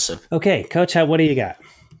 that's impressive. Okay, Coach, what do you got?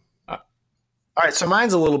 All right, so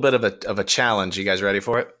mine's a little bit of a challenge. You guys ready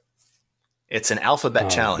for it? It's an alphabet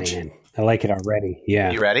challenge. Man. I like it already.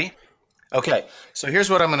 Yeah. You ready? Okay, so here's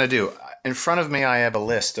what I'm going to do. In front of me, I have a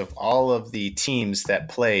list of all of the teams that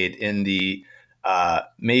played in the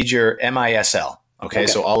major MISL. Okay,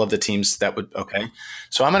 so all of the teams that would, okay.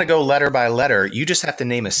 So I'm going to go letter by letter. You just have to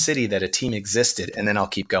name a city that a team existed, and then I'll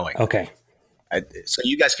keep going. Okay. So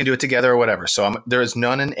you guys can do it together or whatever. So there is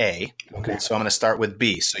none in A. Okay. So I'm going to start with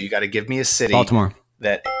B. So you got to give me a city. Baltimore.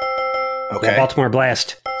 That, The okay. Baltimore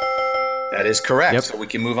Blast. That is correct. Yep. So we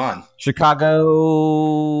can move on.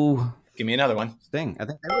 Chicago Give me another one. Sting. I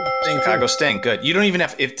think they were the Sting. Chicago Sting. Good. You don't even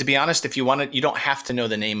have, to be honest, if you want to, you don't have to know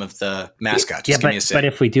the name of the mascot. Just give me a city. But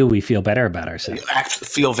if we do, we feel better about ourselves. You actually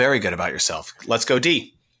feel very good about yourself. Let's go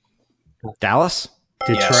D. Dallas.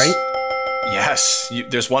 Detroit. Yes.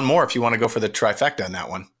 There's one more if you want to go for the trifecta on that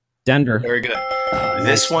one. Denver. Very good.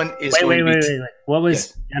 This one is Wait. going to be What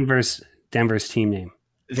was Denver's team name?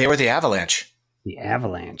 They were the Avalanche. The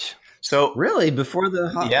Avalanche. So Really? Before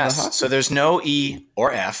the yes. the hockey? So there's no E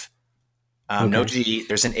or F. No G.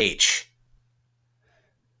 There's an H.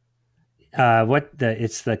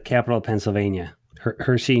 It's the capital of Pennsylvania.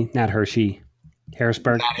 Hershey, not Hershey.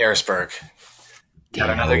 Harrisburg. Not Harrisburg. Got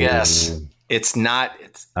another guess. It's not.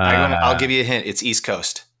 I'll give you a hint. It's East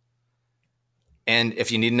Coast. And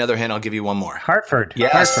if you need another hint, I'll give you one more. Hartford.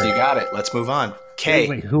 Yes, Hartford. you got it. Let's move on. K.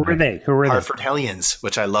 Wait, who were they? Who were Hartford Hellions,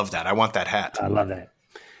 which I love that. I want that hat. they? I love that.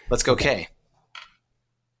 Let's go K.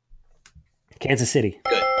 Kansas City.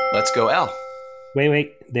 Good. Let's go L.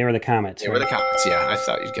 Wait. They were the Comets. They were the Comets. Yeah, I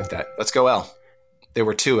thought you'd get that. Let's go L. There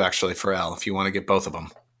were 2 actually for L. If you want to get both of them.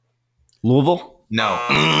 Louisville. No.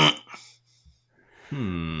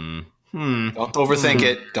 Don't overthink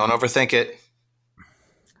it. Don't overthink it.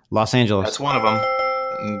 Los Angeles. That's one of them.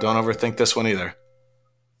 And don't overthink this one either.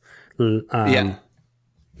 Yeah.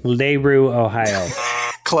 LaRue, Ohio.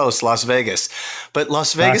 Close, Las Vegas. But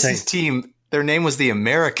Las Vegas' Vegas. team, their name was the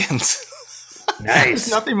Americans. Nice. There's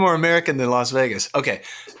nothing more American than Las Vegas. Okay,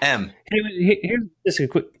 M. Here's just a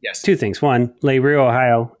quick. Yes. 2 things. One, LaRue,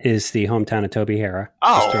 Ohio is the hometown of Toby Hara.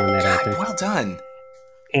 Oh, Just throwing that out there. well done.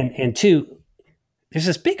 And 2, there's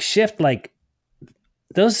this big shift. Like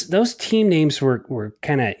those team names were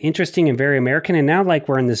kind of interesting and very American, and now like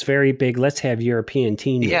we're in this very big. Let's have European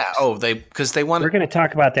team names. Yeah. Oh, because they won. We're going to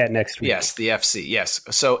talk about that next week. Yes, the FC. Yes.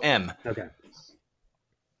 So M. Okay.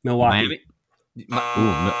 Milwaukee.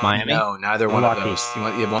 Miami. No, neither one of those. You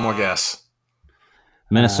have one more guess.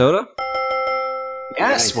 Minnesota.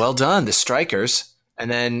 Yes, Nice. well done. The Strikers, and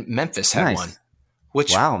then Memphis had Nice. one.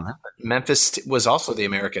 Which Wow. Memphis was also the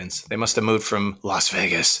Americans. They must have moved from Las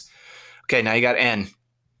Vegas. Okay, now you got N.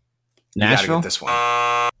 You gotta Nashville. get this one.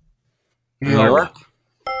 New York.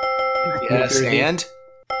 Yes, Jersey. and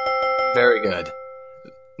very good.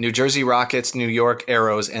 New Jersey Rockets, New York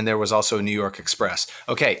Arrows, and there was also New York Express.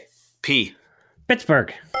 Okay, P.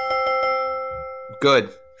 Pittsburgh. Good.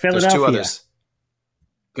 There's Philadelphia. 2 others.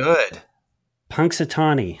 Good.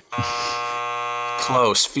 Punxsutawney.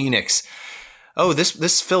 Close. Phoenix. Oh,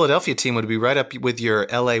 this Philadelphia team would be right up with your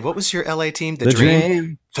LA. What was your LA team? The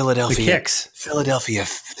Dream? Philadelphia. The Kicks. Philadelphia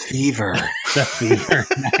Fever. The Fever.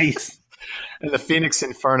 Nice. And the Phoenix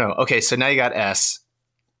Inferno. Okay, so now you got S.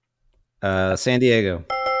 San Diego.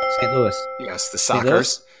 St. Louis. Yes, the St.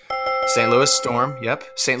 Louis? Sockers. St. Louis Storm. Yep.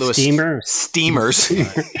 St. Louis Steamers. Steamers.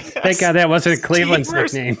 Thank God that wasn't Cleveland's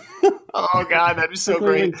Steamers. nickname. Oh God, that'd be so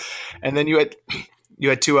great. And then you had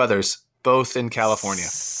 2 others, both in California.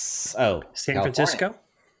 Oh, San California. Francisco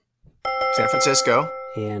San Francisco.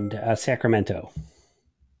 and Sacramento.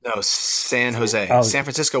 No, San Jose. Oh. San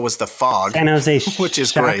Francisco was the fog. San Jose Which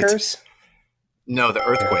is great. Shockers. No, the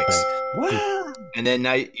earthquakes. And then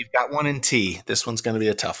now you've got one in T. This one's going to be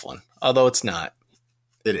a tough one, although it's not.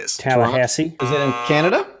 It is. Tallahassee. Is it in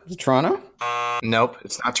Canada? Is it Toronto? Nope,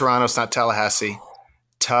 it's not Toronto. It's not Tallahassee.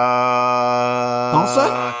 Tulsa?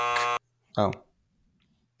 Oh.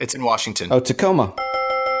 It's in Washington. Oh, Tacoma.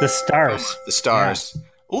 The Stars. The Stars.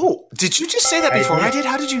 Ooh, did you just say that before I did?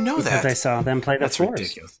 How did you know Because that? I saw them play the That's Force.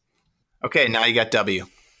 ridiculous. Okay, now you got W.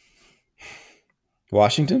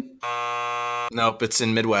 Washington? Nope, it's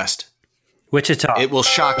in Midwest. Wichita. It will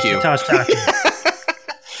shock you. Wichita's talking.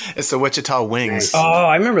 It's the Wichita Wings. Nice. Oh,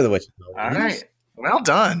 I remember the Wichita. All right. Well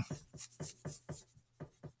done.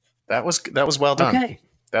 That was well done. Okay.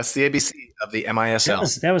 That's the ABC of the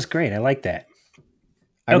MISL. That was great. I like that.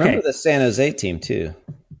 I Okay. remember the San Jose team too.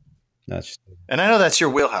 That's just, And I know that's your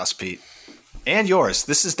wheelhouse, Pete. And yours.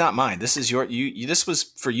 This is not mine. This is your you this was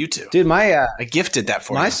for you two. dude, my I gifted that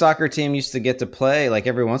for my you. soccer team used to get to play like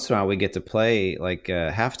every once in a while. We get to play like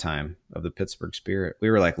halftime of the Pittsburgh Spirit.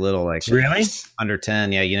 We were like little, like Really? under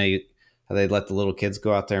 10. Yeah, how they'd let the little kids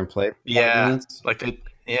go out there and play. For 5 Yeah. minutes.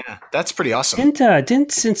 Yeah. That's pretty awesome.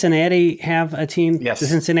 Didn't Cincinnati have a team? Yes. The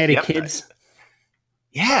Cincinnati Yep. Kids.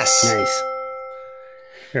 Yes. Nice.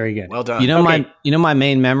 Very good. Well done. You know Okay. my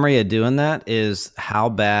main memory of doing that is how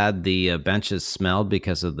bad the benches smelled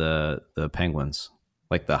because of the Penguins,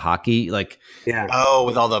 like the hockey, like Yeah. Oh,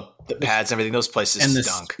 with all the pads and everything, those places and the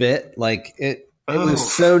stunk. spit, like it Oof.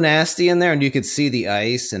 was so nasty in there, and you could see the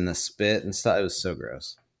ice and the spit and stuff. It was so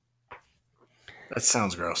gross. That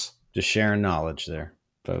sounds gross. Just sharing knowledge there,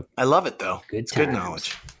 folks. I love it though. Good It's good times.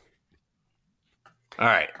 knowledge. All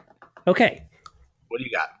right. Okay. What do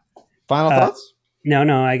you got? Final thoughts?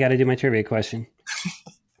 No, I got to do my trivia question.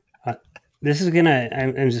 This is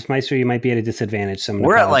I'm just Maestro. You might be at a disadvantage. So I'm gonna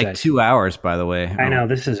We're at like apologize. 2 hours, by the way. I know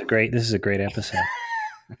this is a great episode.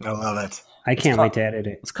 I love it. I can't wait to edit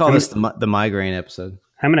it. Let's call this the migraine episode.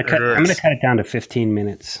 I'm gonna cut it down to 15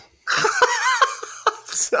 minutes.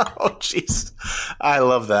 Oh, jeez. I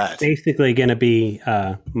love that. Basically, going to be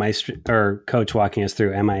Maestro or Coach walking us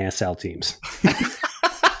through MISL teams.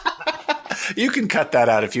 You can cut that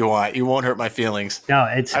out if you want. You won't hurt my feelings. No,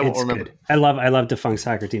 it's I won't remember. good. I love defunct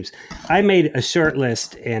soccer teams. I made a short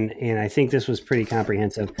list, and I think this was pretty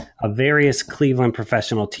comprehensive, of various Cleveland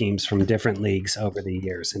professional teams from different leagues over the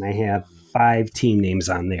years, and I have 5 team names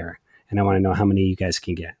on there, and I want to know how many you guys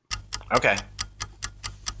can get. Okay.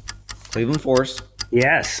 Cleveland Force.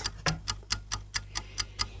 Yes.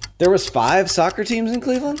 There was 5 soccer teams in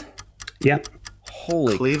Cleveland? Yep.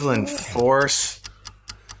 Holy Cleveland Force.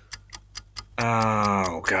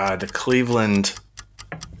 Oh God, the Cleveland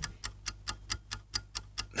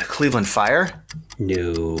Fire?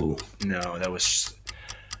 No, that was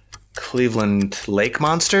Cleveland Lake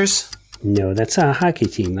Monsters. no, that's a hockey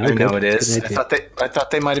team. I know it is. Good I idea.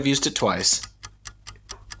 thought they might have used it twice.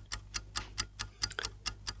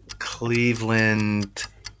 Cleveland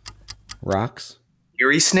Rocks.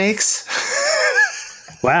 Erie Snakes.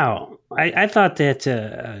 Wow, I thought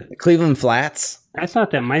that Cleveland Flats. I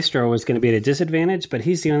thought that Maestro was going to be at a disadvantage, but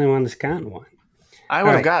he's the only one that's gotten one. I would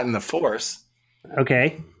All have right. gotten the Force.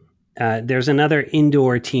 Okay. There's another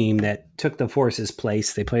indoor team that took the Force's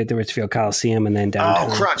place. They played at the Richfield Coliseum and then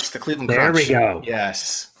downtown. Oh, Crunch, the Cleveland There Crunch. we go.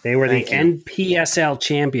 Yes. They were Thank the you. NPSL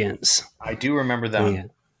champions. I do remember them. Yeah.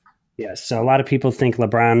 Yes. So a lot of people think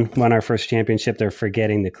LeBron won our first championship. They're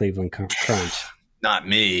forgetting the Cleveland Crunch. Not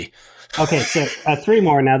me. Okay, so 3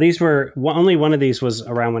 more. Now, these were only one of these was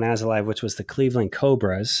around when I was alive, which was the Cleveland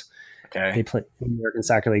Cobras. Okay. They played in the American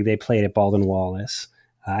Soccer League. They played at Baldwin Wallace.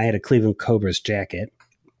 I had a Cleveland Cobras jacket.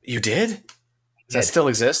 You did? Does that still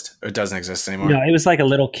exist? Or it doesn't exist anymore? No, it was like a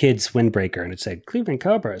little kid's windbreaker, and it said Cleveland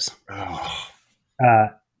Cobras. Oh,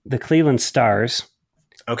 The Cleveland Stars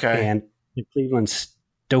okay. and the Cleveland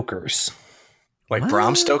Stokers. Like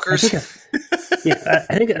Bram Stoker's?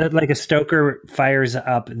 I think like a stoker fires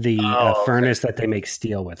up the Oh, furnace that they make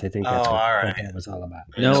steel with. I think that's Oh, what, all what right. that was all about.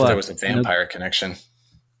 I didn't know No, there was a vampire connection.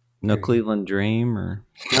 No Cleveland Dream or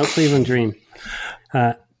No Cleveland Dream.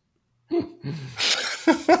 There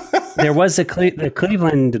was the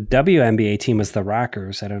Cleveland WNBA team was the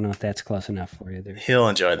Rockers. I don't know if that's close enough for you there. He'll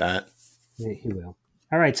enjoy that. Yeah, he will.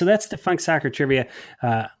 All right, so that's defunct soccer trivia.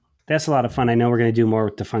 That's a lot of fun. I know we're going to do more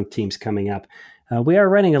with defunct teams coming up. We are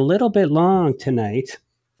running a little bit long tonight.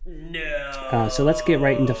 No. So let's get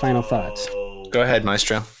right into final thoughts. Go ahead,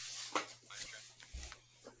 Maestro.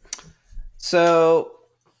 So,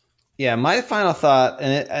 yeah, my final thought,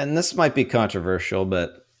 and this might be controversial,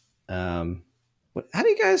 but how do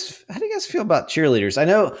you guys feel about cheerleaders? I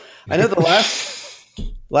know the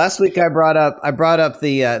last week I brought up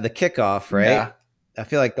the kickoff, right? Yeah. I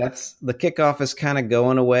feel like the kickoff is kind of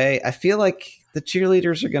going away. I feel like the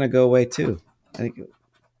cheerleaders are going to go away too.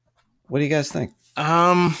 What do you guys think?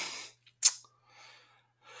 I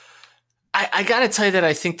got to tell you that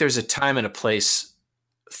I think there's a time and a place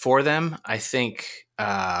for them. I think,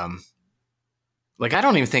 Like, I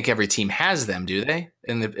don't even think every team has them, do they?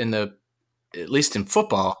 In the at least in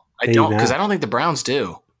football, I They don't, do because not. I don't think the Browns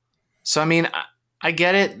do. So I mean, I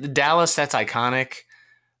get it. The Dallas, that's iconic.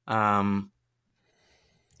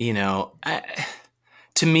 You know,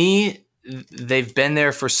 to me, they've been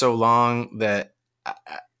there for so long that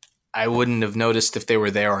I wouldn't have noticed if they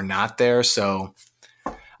were there or not there. So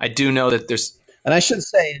I do know that there's. And I should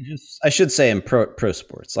say in pro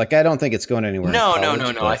sports, like I don't think it's going anywhere. No. in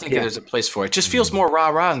college, I but- think there's a place for it. It just feels more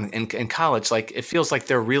rah-rah in college. Like, it feels like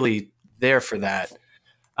they're really there for that.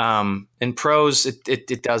 In pros,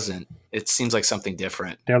 it doesn't. It seems like something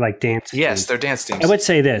different. They're like dance Yes, teams. they're dance teams. I would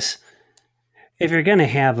say this: if you're going to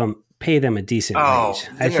have them, pay them a decent wage.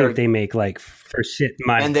 I they're- think they make like for shit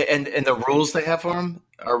money. And the rules they have for them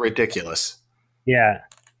are ridiculous. Yeah.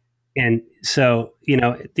 And so, you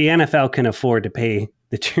know, the NFL can afford to pay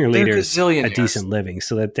the cheerleaders a gazillionaires. decent living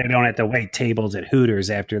so that they don't have to wait tables at Hooters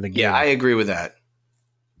after the game. Yeah, I agree with that.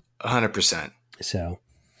 100%. So,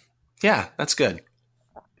 Yeah, that's good.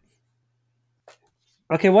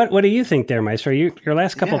 okay, what do you think there, Maestro? Your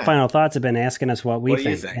last couple Yeah. final thoughts have been asking us what we What do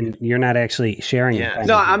you think, think? and you're not actually sharing Yeah. your final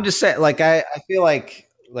No, view. I'm just saying, like I feel like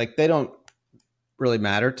they don't really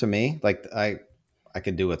matter to me. Like I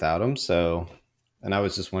could do without them. So, and I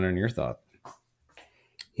was just wondering your thought.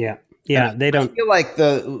 Yeah. Yeah, they I don't. feel like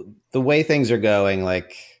the way things are going,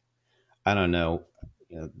 like I don't know,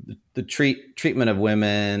 the treatment of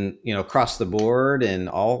women, across the board in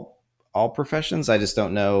all professions. I just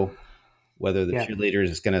don't know whether the Yeah. cheerleaders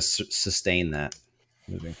is going to sustain that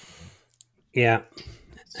moving forward. Yeah.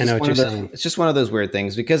 I know what you're saying. It's just one of those weird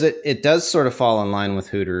things because it does sort of fall in line with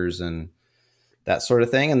Hooters and that sort of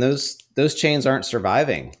thing, and those chains aren't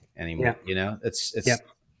surviving anymore. It's Yep.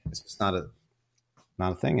 it's just not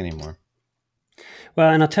a thing anymore. Well,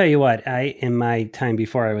 and I'll tell you what, I, in my time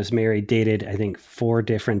before I was married, dated, I think, 4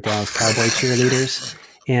 different Dallas Cowboy cheerleaders.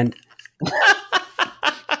 And,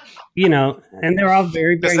 and they're all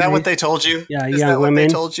very, very Is that nice. what they told you? Yeah, Is young that what women.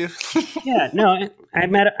 they told you? Yeah, no, I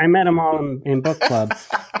met them all in book club,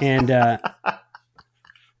 and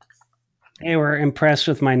they were impressed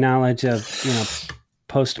with my knowledge of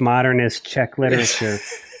postmodernist Czech literature.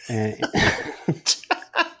 And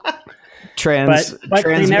but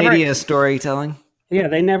they never- transmedia storytelling. yeah,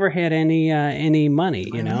 they never had any money,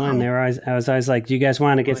 and I was always like, "Do you guys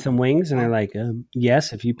want to get some wings?" And they're like,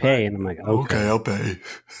 "Yes, if you pay." And I'm like, "Okay, I'll pay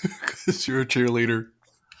because you're a cheerleader.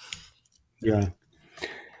 yeah,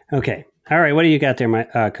 okay, all right." What do you got there, my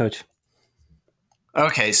coach?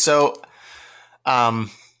 Okay, so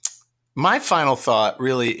my final thought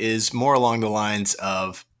really is more along the lines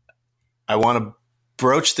of I want to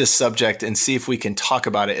broach this subject and see if we can talk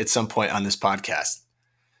about it at some point on this podcast.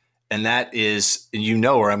 And that is,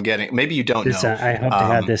 where I'm getting. Maybe you don't know. I hope to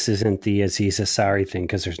God this isn't the Aziz Ansari thing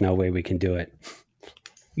because there's no way we can do it.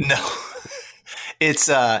 No,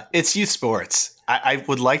 it's youth sports. I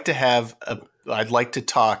would like to have I'd like to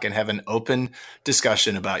talk and have an open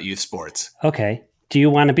discussion about youth sports. Okay. Do you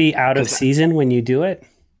want to be out of season when you do it?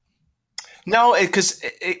 No, because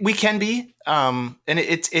we can be. And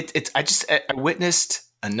I witnessed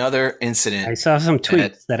another incident. I saw some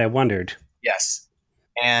tweets that I wondered. Yes.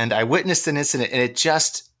 And I witnessed an incident, and it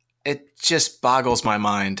just boggles my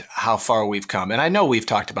mind how far we've come. And I know we've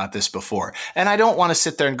talked about this before, and I don't want to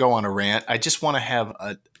sit there and go on a rant. I just want to have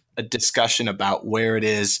a discussion about where it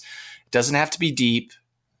is. It doesn't have to be deep.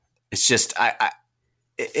 It's just,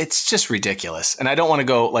 it's just ridiculous. And I don't want to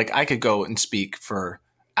go, like, I could go and speak for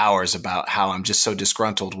hours about how I'm just so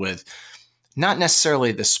disgruntled with not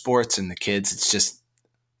necessarily the sports and the kids. It's just,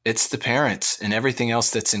 it's the parents and everything else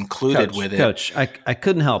that's included with it. Coach, I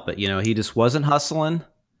couldn't help it. He just wasn't hustling.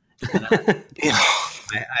 I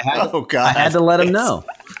had to let him know.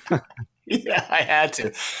 Yeah, I had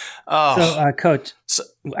to. Oh, So, Coach,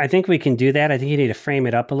 I think we can do that. I think you need to frame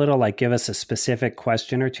it up a little, like give us a specific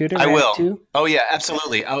question or two to I will. react to. Oh, yeah,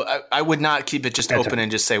 absolutely. I would not keep it just open and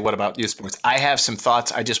just say, what about youth sports? I have some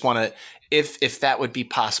thoughts. I just want to, if that would be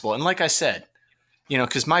possible. And like I said,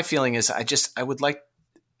 because my feeling is I would like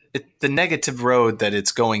the negative road that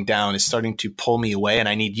it's going down is starting to pull me away, and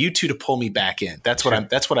I need you two to pull me back in. That's what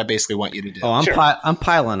I basically want you to do. Oh, I'm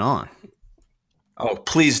piling on. Oh,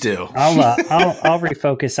 please do. I'll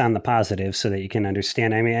refocus on the positive so that you can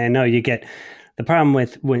understand. I mean, I know you get the problem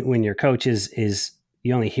with when your coach is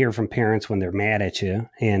you only hear from parents when they're mad at you,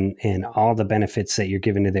 and all the benefits that you're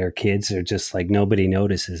giving to their kids are just like nobody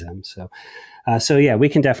notices them. So yeah, we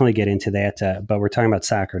can definitely get into that. But we're talking about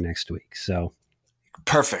soccer next week. So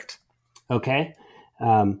Perfect. okay.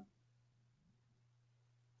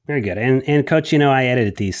 Very good. And Coach, I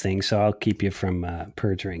edited these things, so I'll keep you from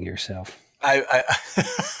perjuring yourself. I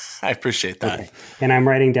I appreciate that. Okay. And I'm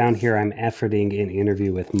writing down here, I'm efforting an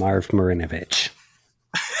interview with Marv Marinovich.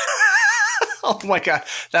 Oh my God.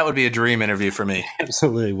 That would be a dream interview for me.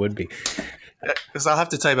 Absolutely would be. Because I'll have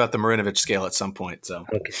to tell you about the Marinovich scale at some point. So,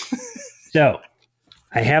 okay. So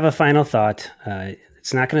I have a final thought.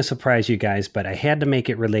 It's not going to surprise you guys, but I had to make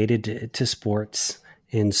it related to sports.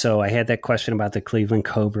 And so I had that question about the Cleveland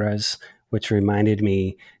Cobras, which reminded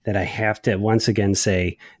me that I have to once again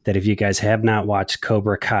say that if you guys have not watched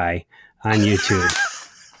Cobra Kai on YouTube,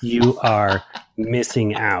 you are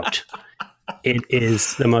missing out. It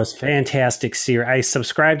is the most fantastic series. I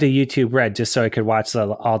subscribed to YouTube Red just so I could watch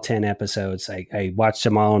all 10 episodes. I watched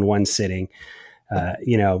them all in one sitting.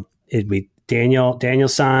 It'd be Daniel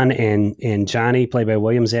San and Johnny, played by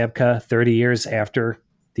William Zabka, 30 years after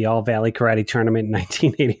the All Valley Karate Tournament in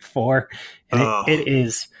 1984. And it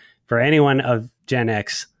is, for anyone of Gen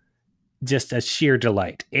X, just a sheer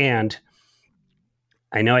delight. And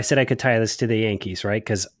I know I said I could tie this to the Yankees, right?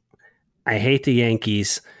 Because I hate the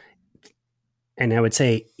Yankees. And I would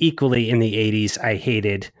say equally in the 80s, I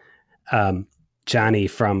hated Johnny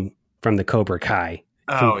from the Cobra Kai.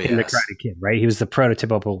 In the Karate Kid, right? He was the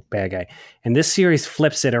prototypical bad guy. And this series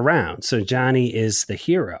flips it around. So Johnny is the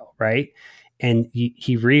hero, right? And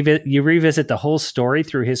you revisit the whole story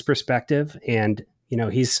through his perspective. And,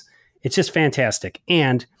 it's just fantastic.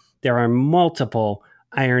 And there are multiple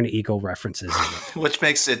Iron Eagle references in it. Which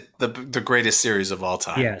makes it the greatest series of all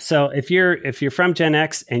time. Yeah. So if you're from Gen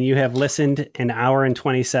X and you have listened an hour and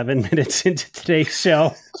 27 minutes into today's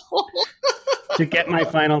show to get my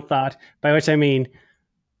final thought, by which I mean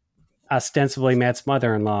ostensibly Matt's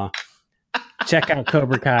mother-in-law, check out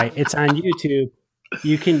Cobra Kai. It's on YouTube.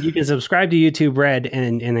 You can subscribe to YouTube Red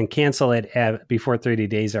and then cancel it before 30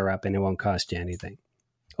 days are up, and it won't cost you anything.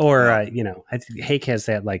 Or I think Hake has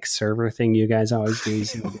that like server thing you guys always do.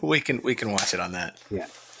 we can watch it on that. Yeah.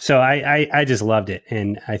 So I just loved it,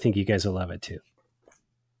 and I think you guys will love it too.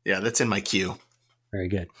 Yeah, that's in my queue. Very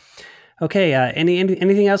good. Okay.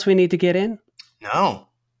 Anything else we need to get in? No,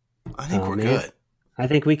 I think we're good. I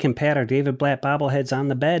think we can pat our David Blatt bobbleheads on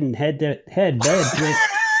the bed and head to head bed.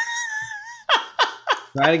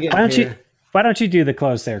 Try to get Why don't you do the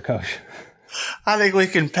close there, Coach? I think we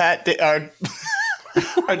can pat our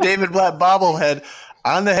David Blatt bobblehead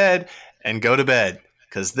on the head and go to bed,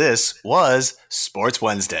 because this was Sports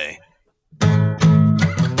Wednesday.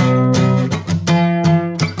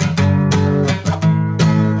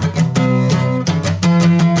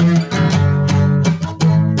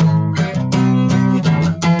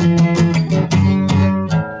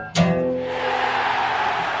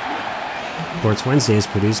 Sports Wednesday is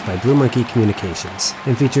produced by Blue Monkey Communications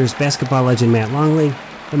and features basketball legend Matt Longley,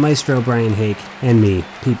 the maestro Brian Hake, and me,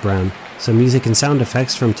 Pete Brown. Some music and sound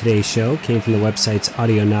effects from today's show came from the websites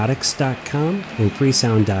audionautics.com and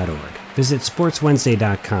freesound.org. Visit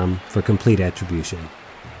sportswednesday.com for complete attribution.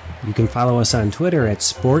 You can follow us on Twitter at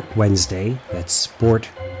Sport Wednesday, that's sport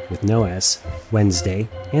with no S, Wednesday,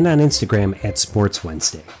 and on Instagram at Sports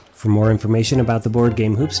Wednesday. For more information about the board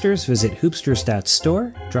game Hoopsters, visit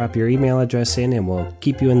hoopsters.store, drop your email address in, and we'll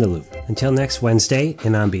keep you in the loop. Until next Wednesday,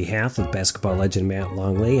 and on behalf of basketball legend Matt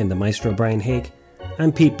Longley and the maestro Brian Hake,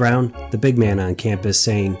 I'm Pete Brown, the big man on campus,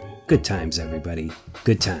 saying, good times, everybody.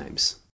 Good times.